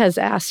 Kelly has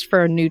asked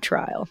for a new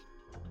trial.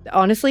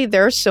 Honestly,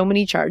 there are so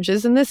many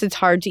charges in this, it's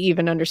hard to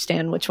even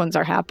understand which ones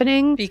are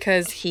happening.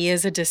 Because he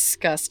is a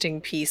disgusting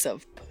piece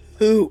of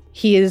poo.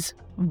 He is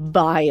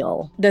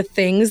vile. The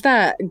things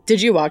that...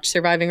 Did you watch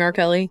Surviving R.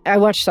 Kelly? I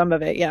watched some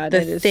of it, yeah.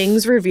 The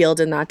things revealed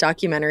in that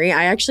documentary,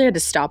 I actually had to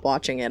stop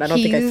watching it. I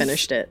don't think I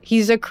finished it.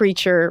 He's a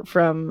creature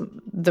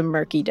from the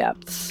murky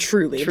depths.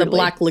 Truly. The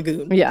Black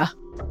Lagoon. Yeah.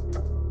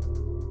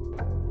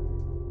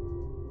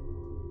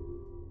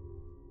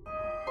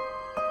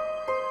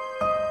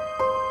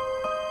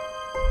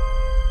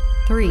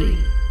 Three.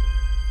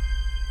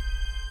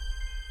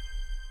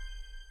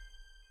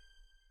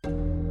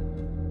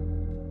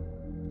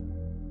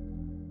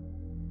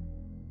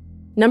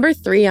 Number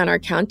 3 on our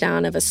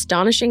countdown of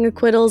astonishing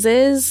acquittals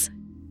is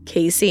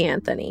Casey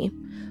Anthony,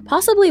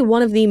 possibly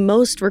one of the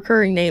most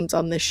recurring names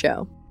on this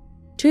show.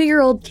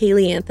 2-year-old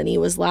Kaylee Anthony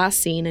was last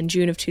seen in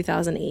June of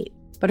 2008,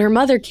 but her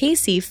mother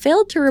Casey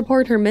failed to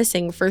report her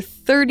missing for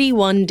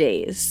 31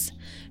 days.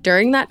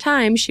 During that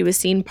time, she was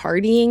seen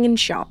partying and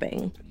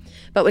shopping.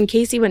 But when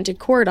Casey went to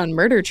court on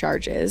murder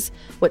charges,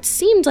 what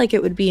seemed like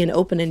it would be an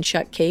open and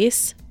shut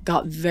case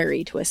got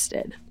very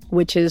twisted.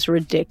 Which is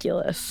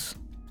ridiculous.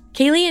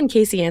 Kaylee and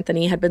Casey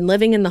Anthony had been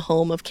living in the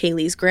home of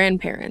Kaylee's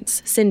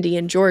grandparents, Cindy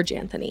and George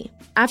Anthony.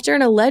 After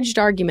an alleged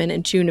argument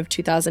in June of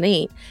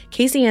 2008,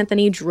 Casey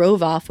Anthony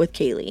drove off with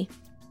Kaylee.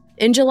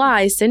 In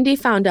July, Cindy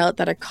found out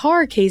that a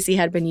car Casey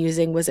had been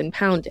using was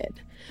impounded.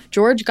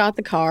 George got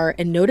the car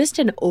and noticed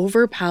an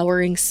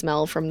overpowering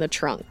smell from the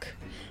trunk.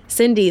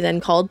 Cindy then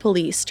called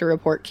police to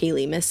report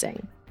Kaylee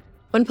missing.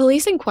 When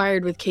police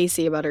inquired with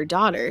Casey about her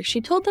daughter,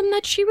 she told them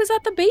that she was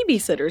at the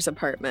babysitter's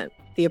apartment.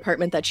 The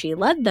apartment that she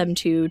led them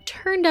to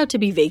turned out to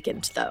be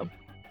vacant, though.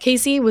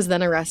 Casey was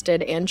then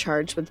arrested and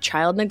charged with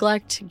child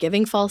neglect,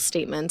 giving false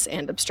statements,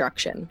 and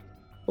obstruction.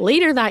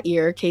 Later that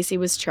year, Casey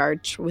was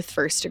charged with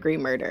first-degree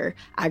murder,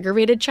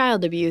 aggravated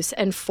child abuse,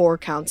 and 4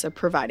 counts of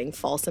providing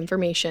false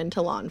information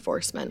to law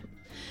enforcement.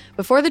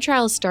 Before the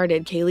trial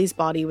started, Kaylee's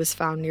body was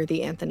found near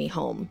the Anthony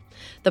home.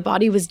 The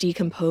body was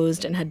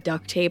decomposed and had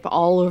duct tape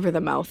all over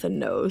the mouth and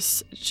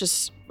nose. It's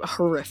just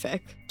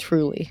horrific.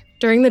 Truly.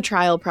 During the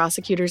trial,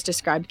 prosecutors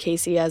described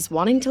Casey as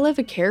wanting to live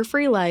a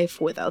carefree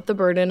life without the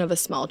burden of a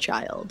small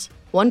child.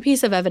 One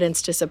piece of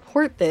evidence to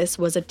support this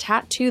was a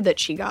tattoo that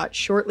she got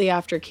shortly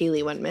after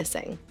Kaylee went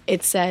missing.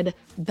 It said,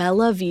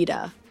 "Bella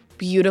Vita,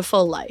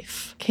 beautiful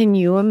life." Can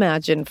you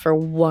imagine for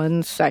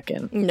 1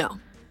 second? No.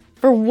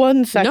 For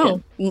 1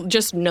 second? No.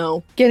 Just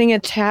no. Getting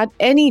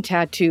any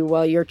tattoo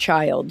while your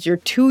child, your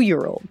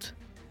 2-year-old,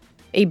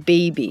 a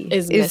baby,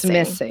 is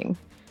missing.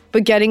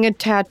 But getting a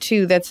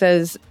tattoo that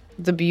says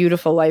the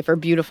beautiful life or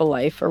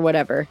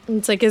whatever.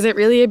 It's like, is it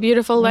really a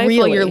beautiful life really?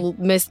 While you're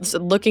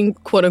looking,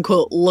 quote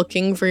unquote,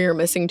 looking for your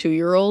missing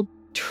 2-year-old?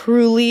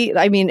 truly,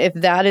 I mean, if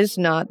that is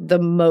not the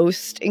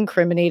most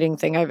incriminating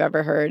thing I've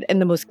ever heard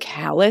and the most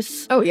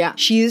callous. Oh, yeah.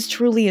 She is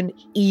truly an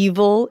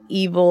evil,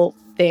 evil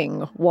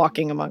thing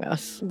walking among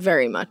us.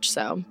 Very much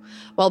so.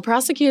 While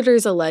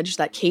prosecutors alleged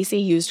that Casey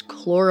used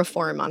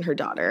chloroform on her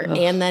daughter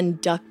and then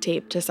duct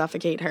tape to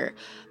suffocate her,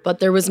 but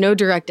there was no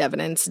direct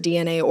evidence,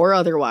 DNA or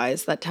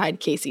otherwise, that tied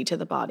Casey to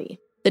the body.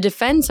 The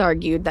defense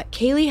argued that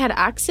Kaylee had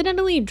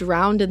accidentally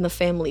drowned in the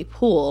family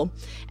pool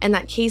and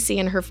that Casey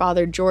and her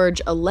father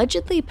George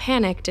allegedly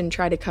panicked and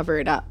tried to cover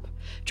it up.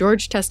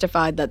 George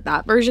testified that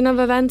that version of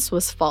events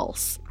was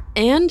false.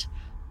 And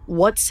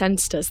what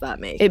sense does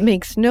that make? It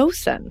makes no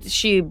sense.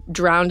 She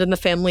drowned in the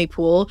family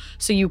pool,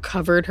 so you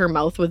covered her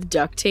mouth with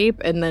duct tape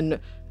and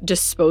then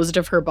disposed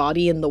of her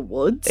body in the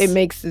woods? It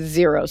makes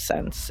zero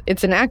sense.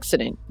 It's an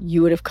accident.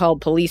 You would have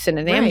called police and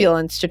an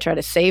ambulance to try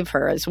to save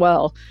her as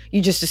well.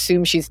 You just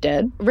assume she's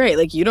dead? Right,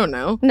 like you don't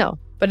know. No.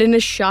 But in a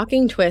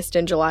shocking twist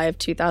in July of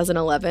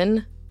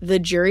 2011, the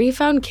jury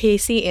found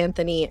Casey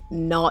Anthony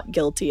not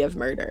guilty of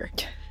murder.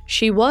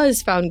 She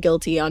was found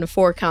guilty on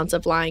 4 counts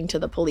of lying to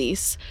the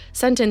police,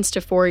 sentenced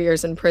to 4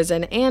 years in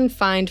prison, and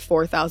fined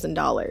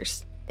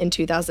 $4,000. In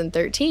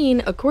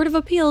 2013, a court of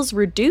appeals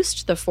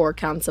reduced the 4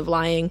 counts of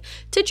lying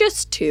to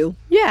just 2.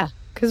 Yeah,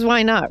 because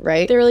why not,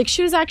 right? They were like,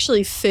 she was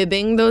actually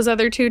fibbing those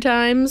other 2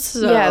 times.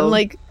 So. Yeah, and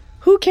like,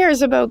 who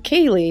cares about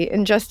Kaylee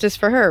and justice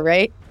for her,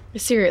 right?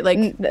 Seriously,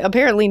 like,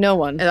 apparently no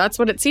one. That's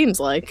what it seems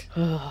like.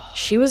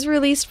 She was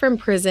released from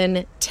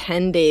prison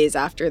 10 days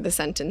after the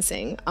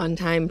sentencing, on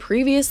time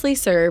previously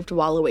served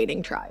while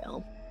awaiting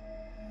trial.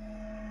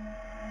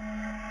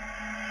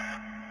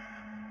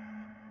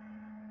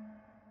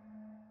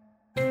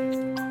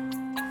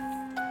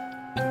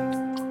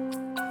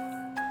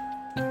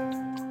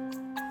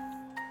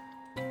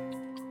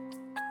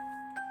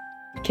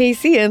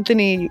 Casey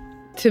Anthony,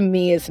 to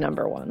me, is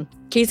number 1.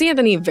 Casey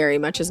Anthony very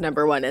much is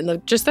number 1.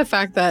 And just the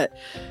fact that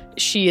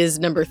she is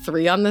number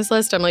 3 on this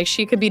list, I'm like,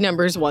 she could be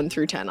numbers 1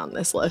 through 10 on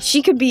this list.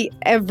 She could be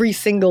every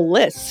single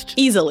list.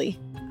 Easily.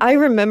 I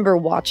remember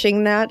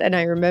watching that, and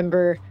I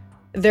remember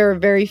there are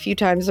very few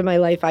times in my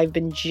life I've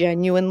been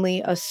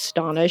genuinely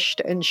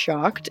astonished and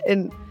shocked.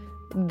 And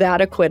that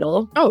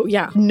acquittal. Oh,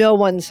 yeah. No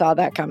one saw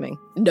that coming.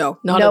 No,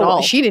 not at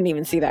all. She didn't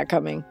even see that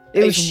coming.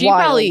 It was she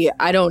wild. Probably,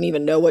 I don't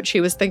even know what she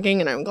was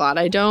thinking, and I'm glad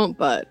I don't,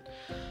 but...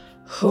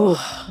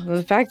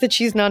 The fact that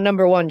she's not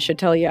number 1 should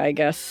tell you, I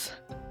guess.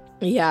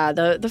 Yeah,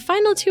 the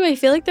final 2, I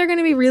feel like they're going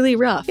to be really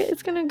rough.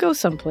 It's going to go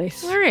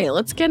someplace. All right,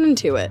 let's get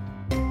into it.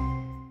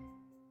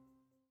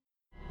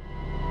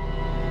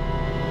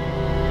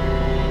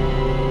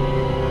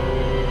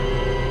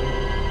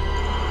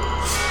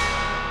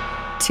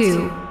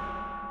 Two.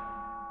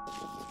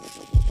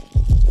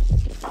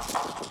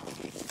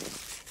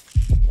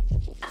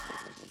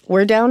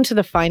 We're down to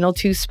the final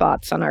 2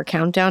 spots on our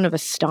countdown of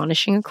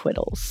astonishing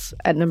acquittals.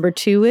 At number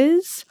 2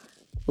 is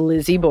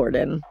Lizzie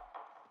Borden.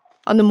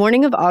 On the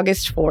morning of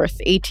August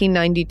 4th,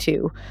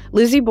 1892,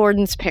 Lizzie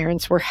Borden's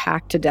parents were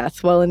hacked to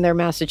death while in their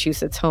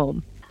Massachusetts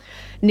home.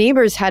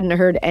 Neighbors hadn't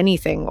heard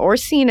anything or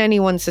seen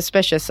anyone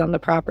suspicious on the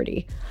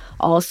property.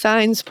 All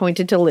signs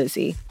pointed to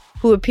Lizzie,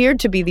 who appeared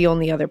to be the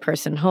only other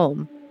person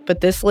home.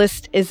 But this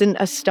list isn't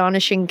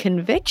astonishing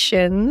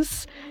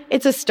convictions,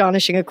 it's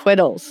astonishing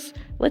acquittals.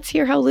 Let's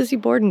hear how Lizzie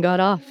Borden got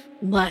off.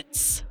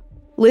 Let's.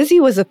 Lizzie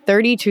was a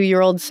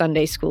 32-year-old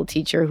Sunday school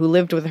teacher who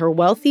lived with her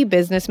wealthy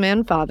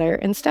businessman father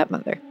and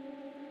stepmother.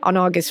 On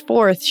August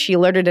 4th, she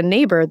alerted a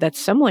neighbor that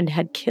someone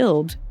had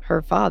killed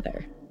her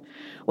father.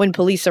 When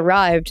police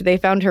arrived, they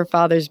found her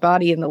father's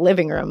body in the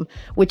living room,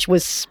 which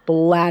was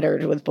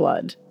splattered with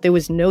blood. There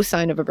was no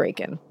sign of a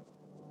break-in.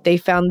 They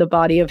found the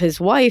body of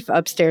his wife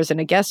upstairs in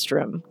a guest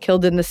room,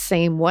 killed in the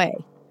same way.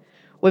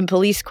 When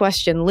police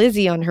questioned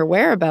Lizzie on her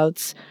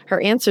whereabouts,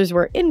 her answers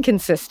were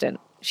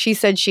inconsistent. She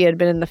said she had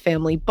been in the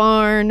family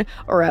barn,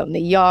 or out in the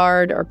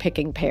yard, or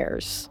picking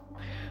pears.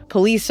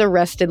 Police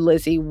arrested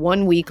Lizzie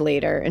 1 week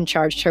later and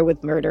charged her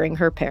with murdering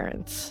her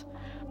parents.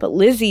 But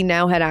Lizzie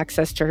now had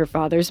access to her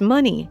father's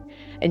money,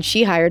 and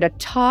she hired a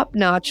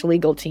top-notch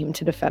legal team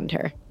to defend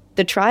her.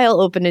 The trial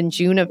opened in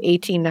June of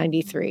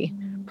 1893.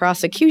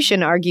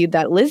 Prosecution argued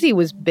that Lizzie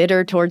was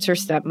bitter towards her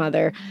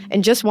stepmother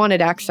and just wanted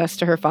access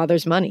to her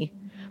father's money.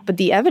 But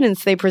the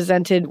evidence they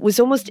presented was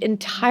almost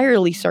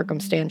entirely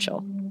circumstantial.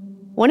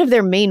 One of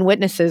their main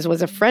witnesses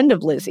was a friend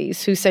of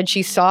Lizzie's who said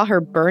she saw her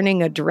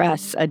burning a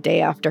dress a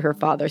day after her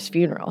father's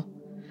funeral.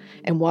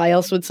 And why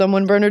else would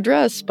someone burn a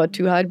dress but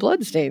to hide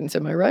bloodstains,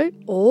 am I right?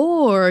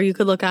 Or you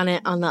could look on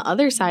it on the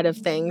other side of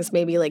things,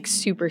 maybe like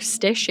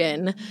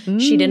superstition.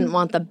 She didn't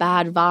want the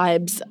bad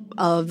vibes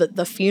of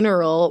the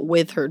funeral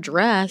with her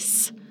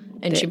dress,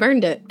 and she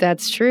burned it.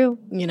 That's true.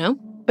 You know?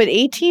 But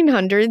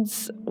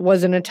 1800s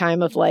wasn't a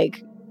time of,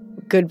 like,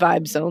 good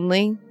vibes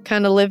only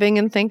kind of living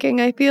and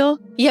thinking, I feel.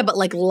 Yeah, but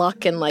like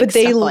luck and like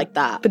stuff like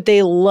that. But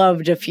they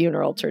loved a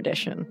funeral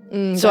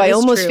tradition. So I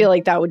almost feel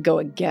like that would go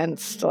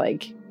against,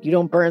 like, you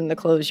don't burn the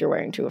clothes you're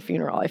wearing to a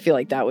funeral. I feel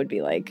like that would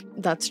be like...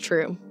 That's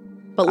true.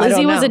 But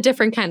Lizzie was a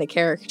different kind of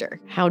character.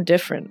 How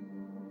different?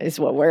 is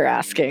what we're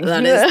asking.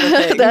 That is the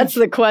thing. That's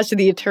the question,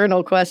 the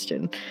eternal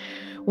question.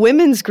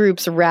 Women's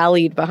groups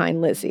rallied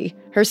behind Lizzie.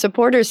 Her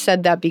supporters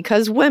said that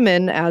because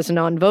women, as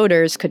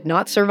non-voters, could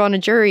not serve on a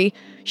jury,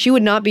 she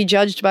would not be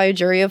judged by a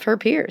jury of her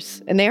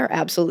peers. And they are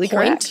absolutely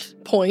correct.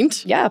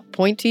 Point. Yeah,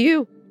 point to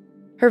you.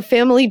 Her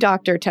family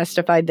doctor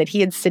testified that he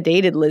had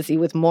sedated Lizzie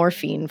with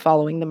morphine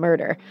following the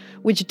murder,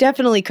 which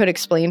definitely could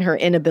explain her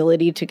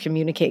inability to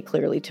communicate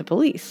clearly to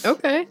police.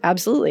 Okay.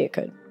 Absolutely, it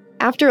could.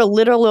 After a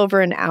little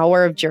over an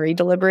hour of jury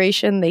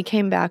deliberation, they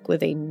came back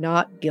with a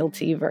not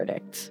guilty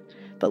verdict.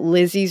 But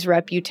Lizzie's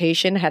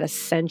reputation had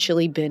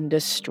essentially been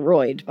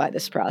destroyed by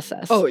this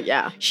process. Oh,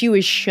 yeah. She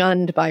was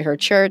shunned by her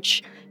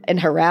church and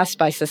harassed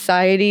by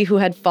society, who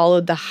had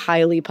followed the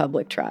highly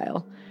public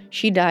trial.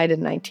 She died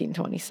in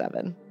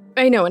 1927.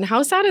 I know, and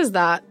how sad is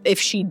that if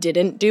she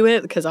didn't do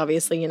it? Because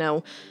obviously,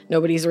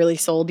 nobody's really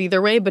sold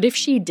either way. But if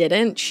she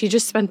didn't, she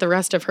just spent the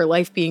rest of her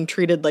life being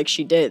treated like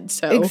she did.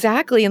 So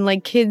Exactly,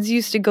 and kids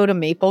used to go to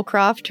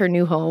Maplecroft, her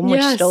new home,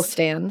 which still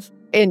stands.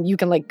 And you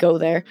can go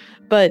there.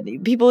 But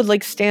people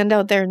would stand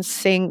out there and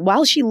sing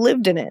while she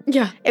lived in it.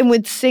 Yeah. And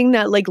would sing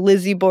that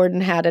Lizzie Borden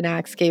had an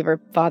axe, gave her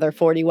father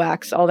 40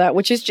 whacks, all that,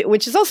 which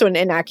is also an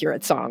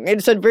inaccurate song.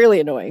 It's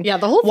really annoying. Yeah,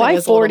 the whole thing Why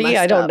is 40?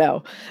 I don't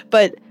know.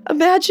 But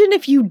imagine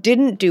if you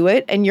didn't do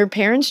it and your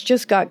parents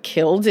just got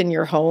killed in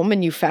your home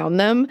and you found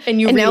them. And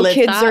now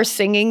kids are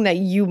singing that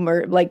you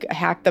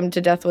hacked them to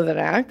death with an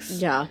axe.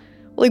 Yeah.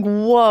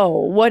 Whoa.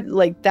 What?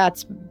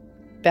 That's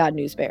bad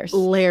news bears.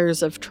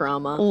 Layers of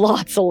trauma.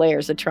 Lots of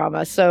layers of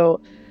trauma. So,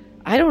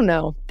 I don't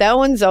know. That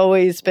one's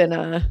always been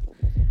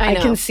I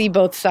can see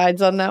both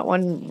sides on that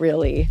one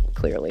really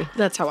clearly.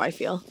 That's how I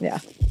feel. Yeah.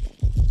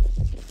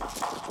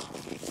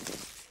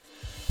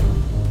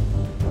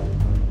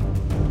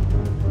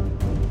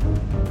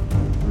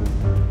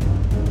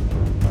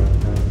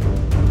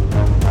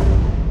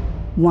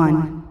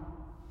 One.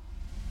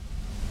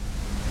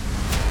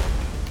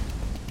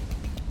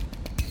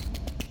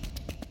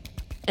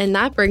 And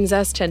that brings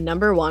us to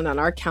number 1 on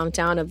our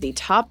countdown of the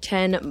top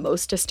 10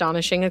 most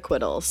astonishing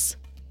acquittals.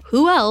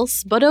 Who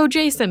else but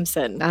O.J.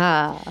 Simpson?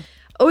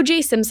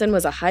 O.J. Simpson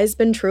was a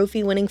Heisman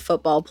Trophy-winning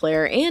football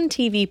player and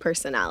TV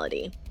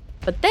personality.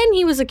 But then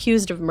he was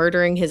accused of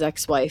murdering his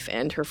ex-wife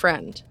and her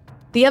friend.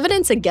 The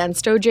evidence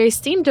against O.J.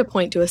 seemed to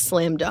point to a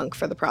slam dunk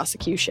for the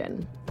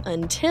prosecution,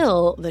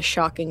 until the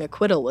shocking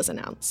acquittal was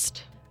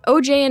announced.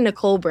 O.J. and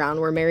Nicole Brown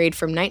were married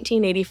from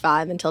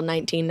 1985 until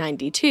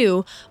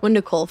 1992, when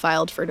Nicole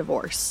filed for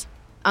divorce.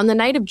 On the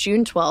night of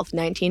June 12,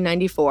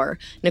 1994,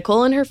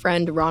 Nicole and her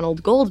friend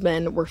Ronald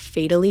Goldman were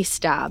fatally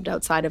stabbed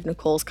outside of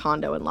Nicole's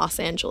condo in Los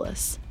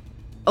Angeles.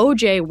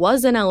 O.J.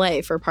 was in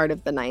LA for part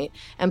of the night,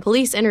 and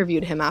police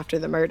interviewed him after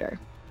the murder.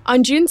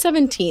 On June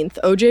 17th,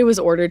 O.J. was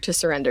ordered to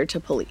surrender to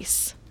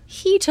police.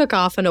 He took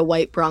off in a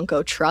white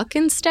Bronco truck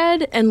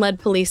instead and led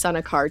police on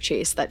a car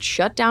chase that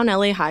shut down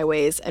LA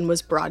highways and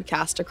was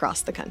broadcast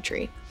across the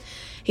country.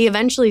 He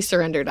eventually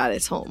surrendered at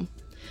his home.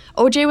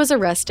 O.J. was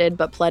arrested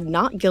but pled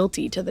not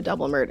guilty to the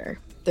double murder.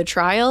 The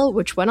trial,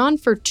 which went on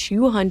for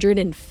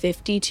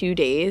 252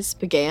 days,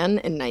 began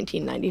in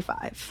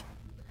 1995.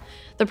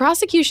 The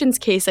prosecution's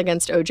case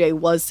against O.J.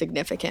 was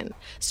significant,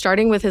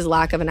 starting with his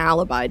lack of an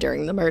alibi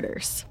during the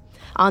murders.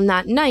 On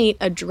that night,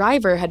 a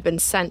driver had been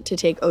sent to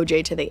take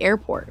O.J. to the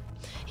airport.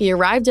 He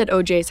arrived at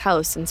O.J.'s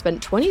house and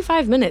spent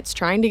 25 minutes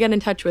trying to get in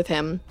touch with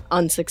him,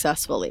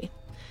 unsuccessfully.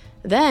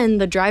 Then,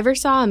 the driver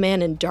saw a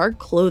man in dark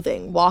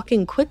clothing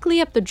walking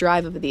quickly up the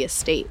drive of the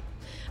estate.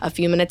 A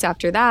few minutes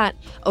after that,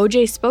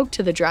 O.J. spoke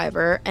to the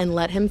driver and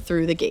let him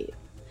through the gate.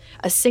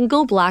 A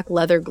single black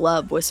leather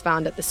glove was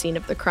found at the scene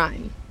of the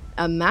crime.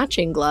 A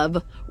matching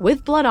glove,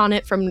 with blood on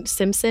it from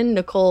Simpson,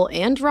 Nicole,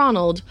 and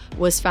Ronald,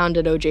 was found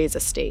at O.J.'s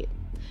estate.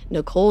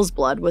 Nicole's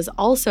blood was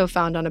also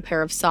found on a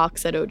pair of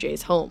socks at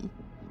O.J.'s home.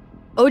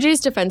 O.J.'s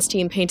defense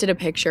team painted a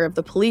picture of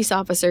the police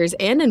officers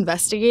and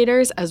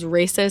investigators as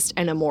racist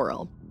and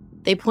immoral.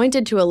 They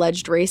pointed to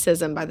alleged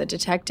racism by the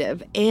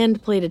detective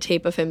and played a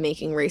tape of him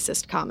making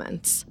racist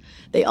comments.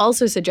 They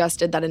also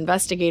suggested that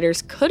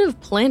investigators could have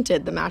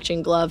planted the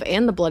matching glove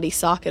and the bloody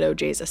sock at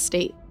O.J.'s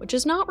estate, which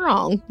is not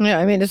wrong. Yeah,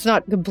 I mean, it's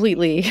not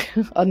completely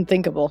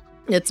unthinkable.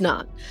 It's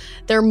not.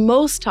 Their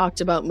most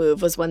talked about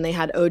move was when they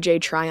had O.J.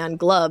 try on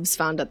gloves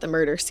found at the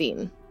murder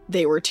scene.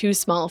 They were too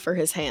small for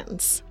his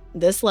hands.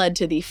 This led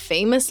to the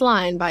famous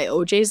line by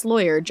O.J.'s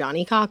lawyer,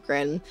 Johnny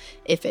Cochran,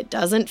 "If it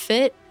doesn't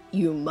fit,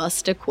 you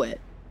must acquit."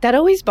 That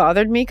always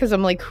bothered me because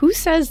I'm like, who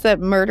says that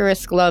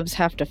murderous gloves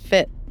have to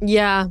fit?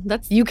 Yeah,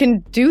 You can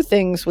do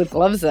things with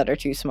gloves that are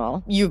too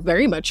small. You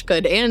very much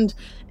could, and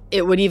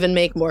it would even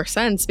make more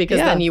sense because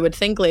then you would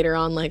think later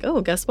on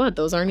oh, guess what?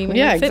 Those aren't even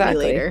going to fit me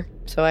later.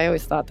 So I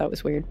always thought that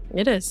was weird.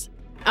 It is.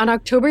 On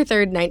October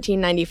 3rd,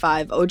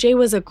 1995, O.J.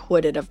 was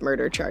acquitted of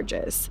murder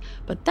charges.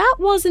 But that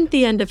wasn't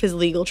the end of his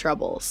legal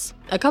troubles.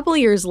 A couple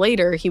years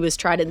later, he was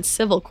tried in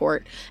civil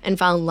court and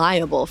found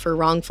liable for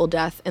wrongful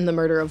death in the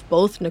murder of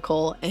both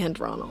Nicole and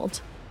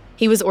Ronald.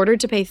 He was ordered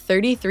to pay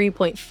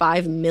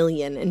 $33.5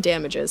 million in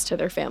damages to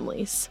their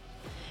families.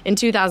 In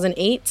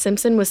 2008,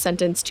 Simpson was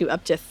sentenced to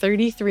up to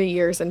 33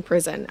 years in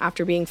prison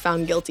after being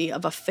found guilty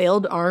of a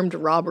failed armed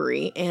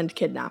robbery and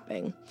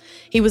kidnapping.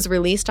 He was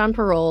released on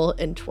parole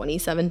in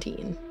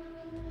 2017.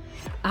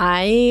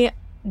 I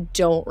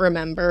don't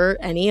remember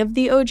any of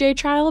the OJ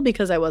trial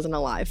because I wasn't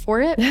alive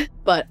for it,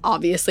 but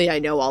obviously I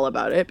know all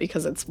about it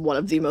because it's one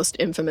of the most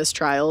infamous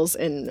trials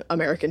in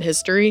American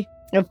history.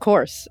 Of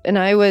course. And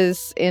I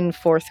was in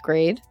 4th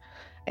grade,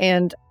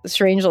 and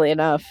strangely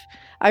enough,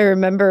 I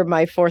remember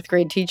my 4th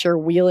grade teacher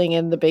wheeling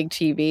in the big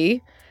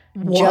TV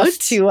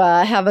just to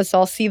have us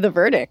all see the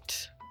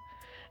verdict.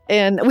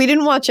 And we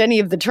didn't watch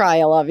any of the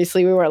trial,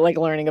 obviously. We weren't,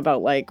 learning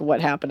about,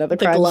 what happened at the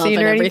crime scene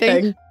or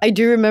anything. I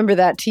do remember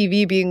that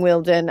TV being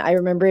wheeled in. I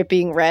remember it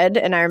being red,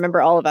 and I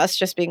remember all of us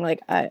just being like,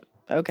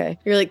 okay.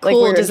 You're like,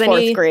 cool. We're Does in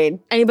 4th grade.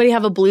 Anybody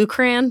have a blue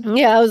crayon?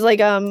 Yeah, I was like,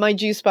 my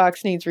juice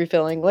box needs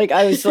refilling.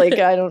 I was like,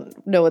 I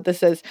don't know what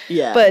this is.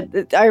 Yeah.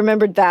 But I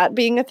remembered that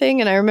being a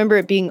thing, and I remember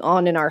it being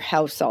on in our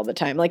house all the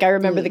time. I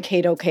remember the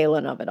Kato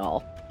Kalin of it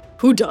all.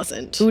 Who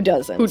doesn't? So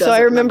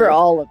I remember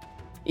all of it.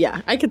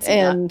 Yeah, I could see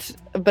that.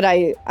 But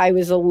I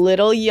was a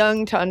little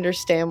young to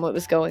understand what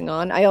was going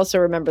on. I also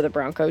remember the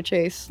Bronco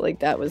chase.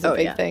 That was a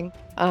big thing.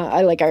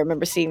 I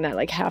remember seeing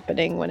that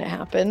happening when it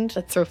happened.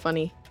 That's so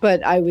funny.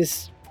 But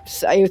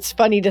it's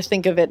funny to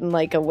think of it in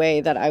a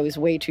way that I was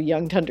way too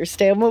young to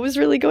understand what was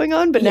really going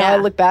on. But now I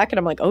look back and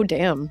I'm like, oh,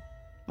 damn.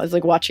 I was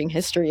watching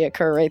history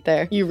occur right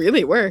there. You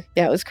really were.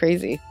 Yeah, it was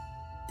crazy.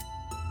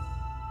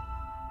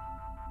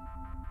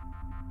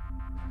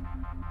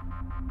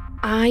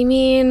 I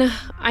mean,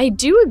 I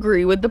do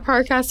agree with the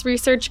Parcast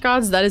research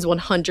gods. That is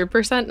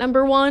 100%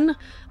 number one.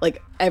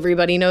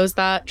 Everybody knows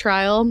that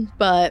trial.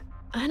 But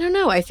I don't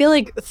know. I feel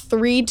like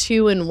 3,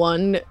 2, and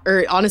 1,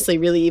 or honestly,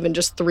 really even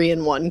just 3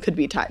 and 1 could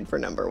be tied for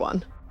number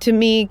one. To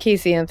me,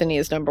 Casey Anthony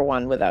is number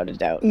one without a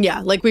doubt.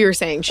 Yeah, like we were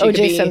saying.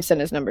 O.J.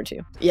 Simpson is number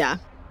 2. Yeah.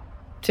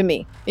 To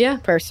me. Yeah.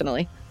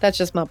 Personally. That's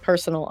just my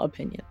personal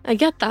opinion. I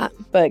get that.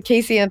 But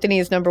Casey Anthony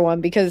is number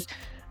 1 because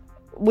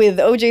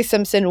with O.J.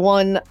 Simpson,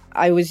 one,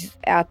 I was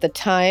at the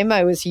time,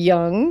 I was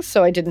young,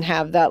 so I didn't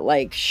have that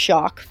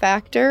shock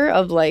factor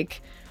of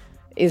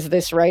is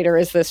this right or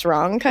is this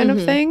wrong kind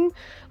of thing.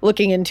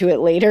 Looking into it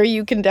later,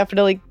 you can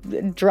definitely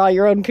draw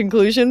your own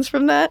conclusions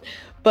from that.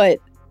 But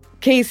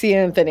Casey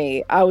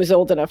Anthony, I was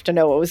old enough to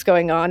know what was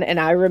going on, and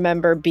I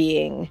remember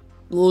being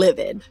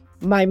livid.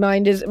 My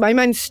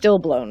mind's still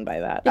blown by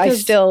that. I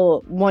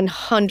still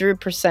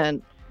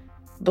 100%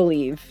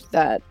 believe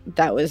that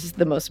was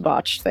the most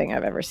botched thing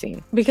I've ever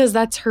seen. Because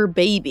that's her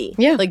baby.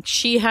 Yeah.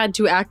 She had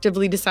to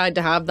actively decide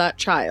to have that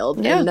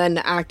child and then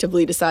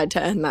actively decide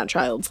to end that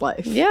child's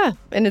life. Yeah.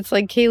 And it's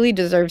Kaylee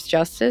deserves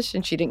justice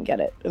and she didn't get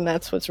it. And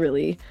that's what's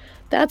really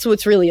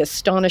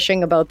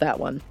astonishing about that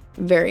one.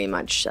 Very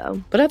much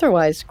so. But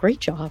otherwise, great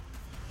job.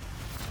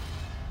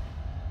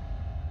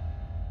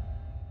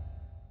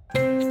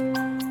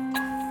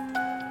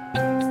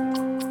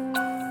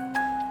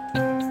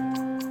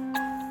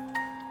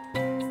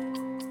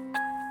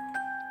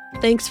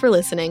 Thanks for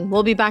listening.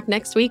 We'll be back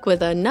next week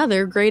with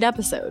another great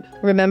episode.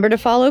 Remember to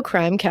follow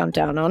Crime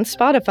Countdown on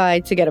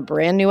Spotify to get a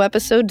brand new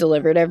episode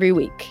delivered every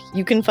week.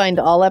 You can find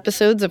all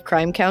episodes of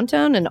Crime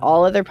Countdown and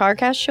all other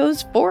podcast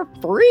shows for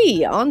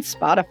free on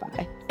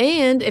Spotify.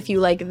 And if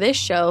you like this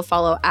show,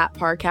 follow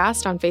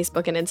 @Parcast on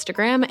Facebook and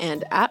Instagram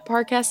and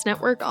 @Parcast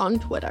Network on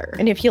Twitter.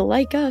 And if you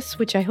like us,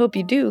 which I hope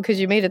you do because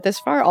you made it this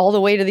far, all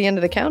the way to the end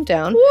of the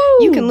countdown, Woo!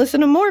 You can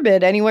listen to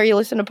Morbid anywhere you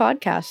listen to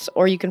podcasts.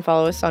 Or you can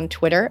follow us on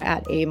Twitter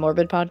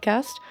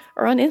 @AMorbidPodcast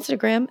or on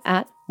Instagram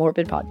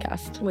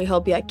 @MorbidPodcast. We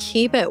hope you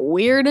keep it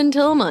weird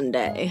until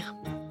Monday.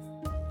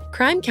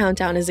 Crime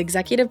Countdown is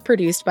executive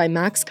produced by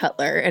Max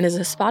Cutler and is a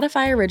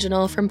Spotify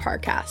original from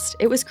Parcast.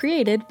 It was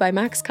created by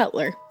Max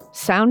Cutler.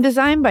 Sound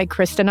design by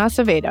Kristen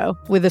Acevedo,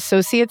 with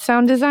associate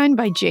sound design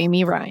by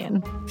Jamie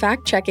Ryan.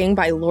 Fact-checking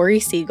by Lori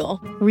Siegel.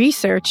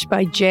 Research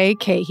by Jay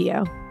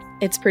Cahio.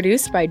 It's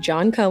produced by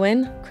John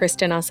Cohen,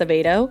 Kristen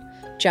Acevedo,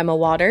 Gemma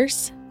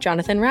Waters,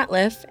 Jonathan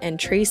Ratliff, and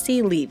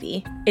Tracy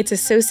Levy. It's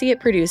associate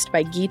produced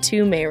by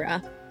Gitu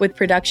Mehra, with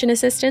production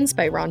assistance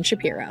by Ron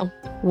Shapiro.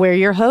 We're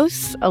your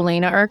hosts,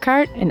 Elena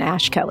Urquhart and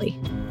Ash Kelly.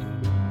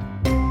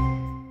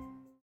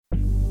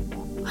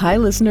 Hi,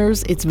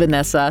 listeners. It's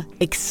Vanessa.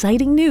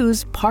 Exciting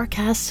news.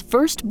 Parcast's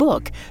first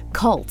book,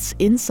 Cults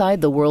Inside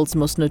the World's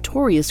Most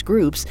Notorious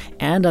Groups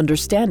and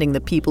Understanding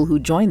the People Who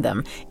Join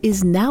Them,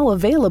 is now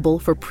available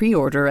for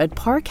pre-order at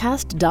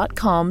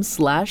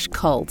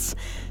parcast.com/cults.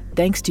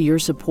 Thanks to your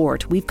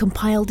support, we've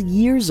compiled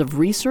years of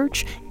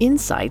research,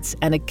 insights,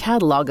 and a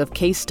catalog of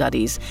case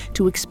studies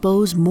to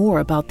expose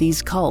more about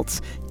these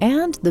cults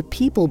and the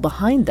people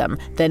behind them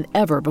than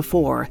ever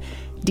before.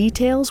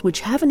 Details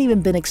which haven't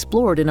even been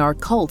explored in our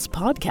Cults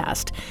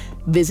podcast.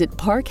 Visit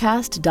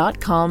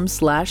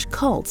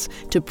parcast.com/cults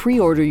to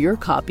pre-order your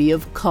copy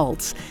of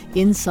Cults,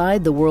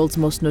 Inside the World's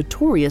Most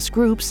Notorious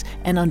Groups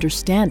and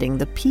Understanding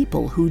the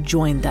People Who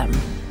Join Them.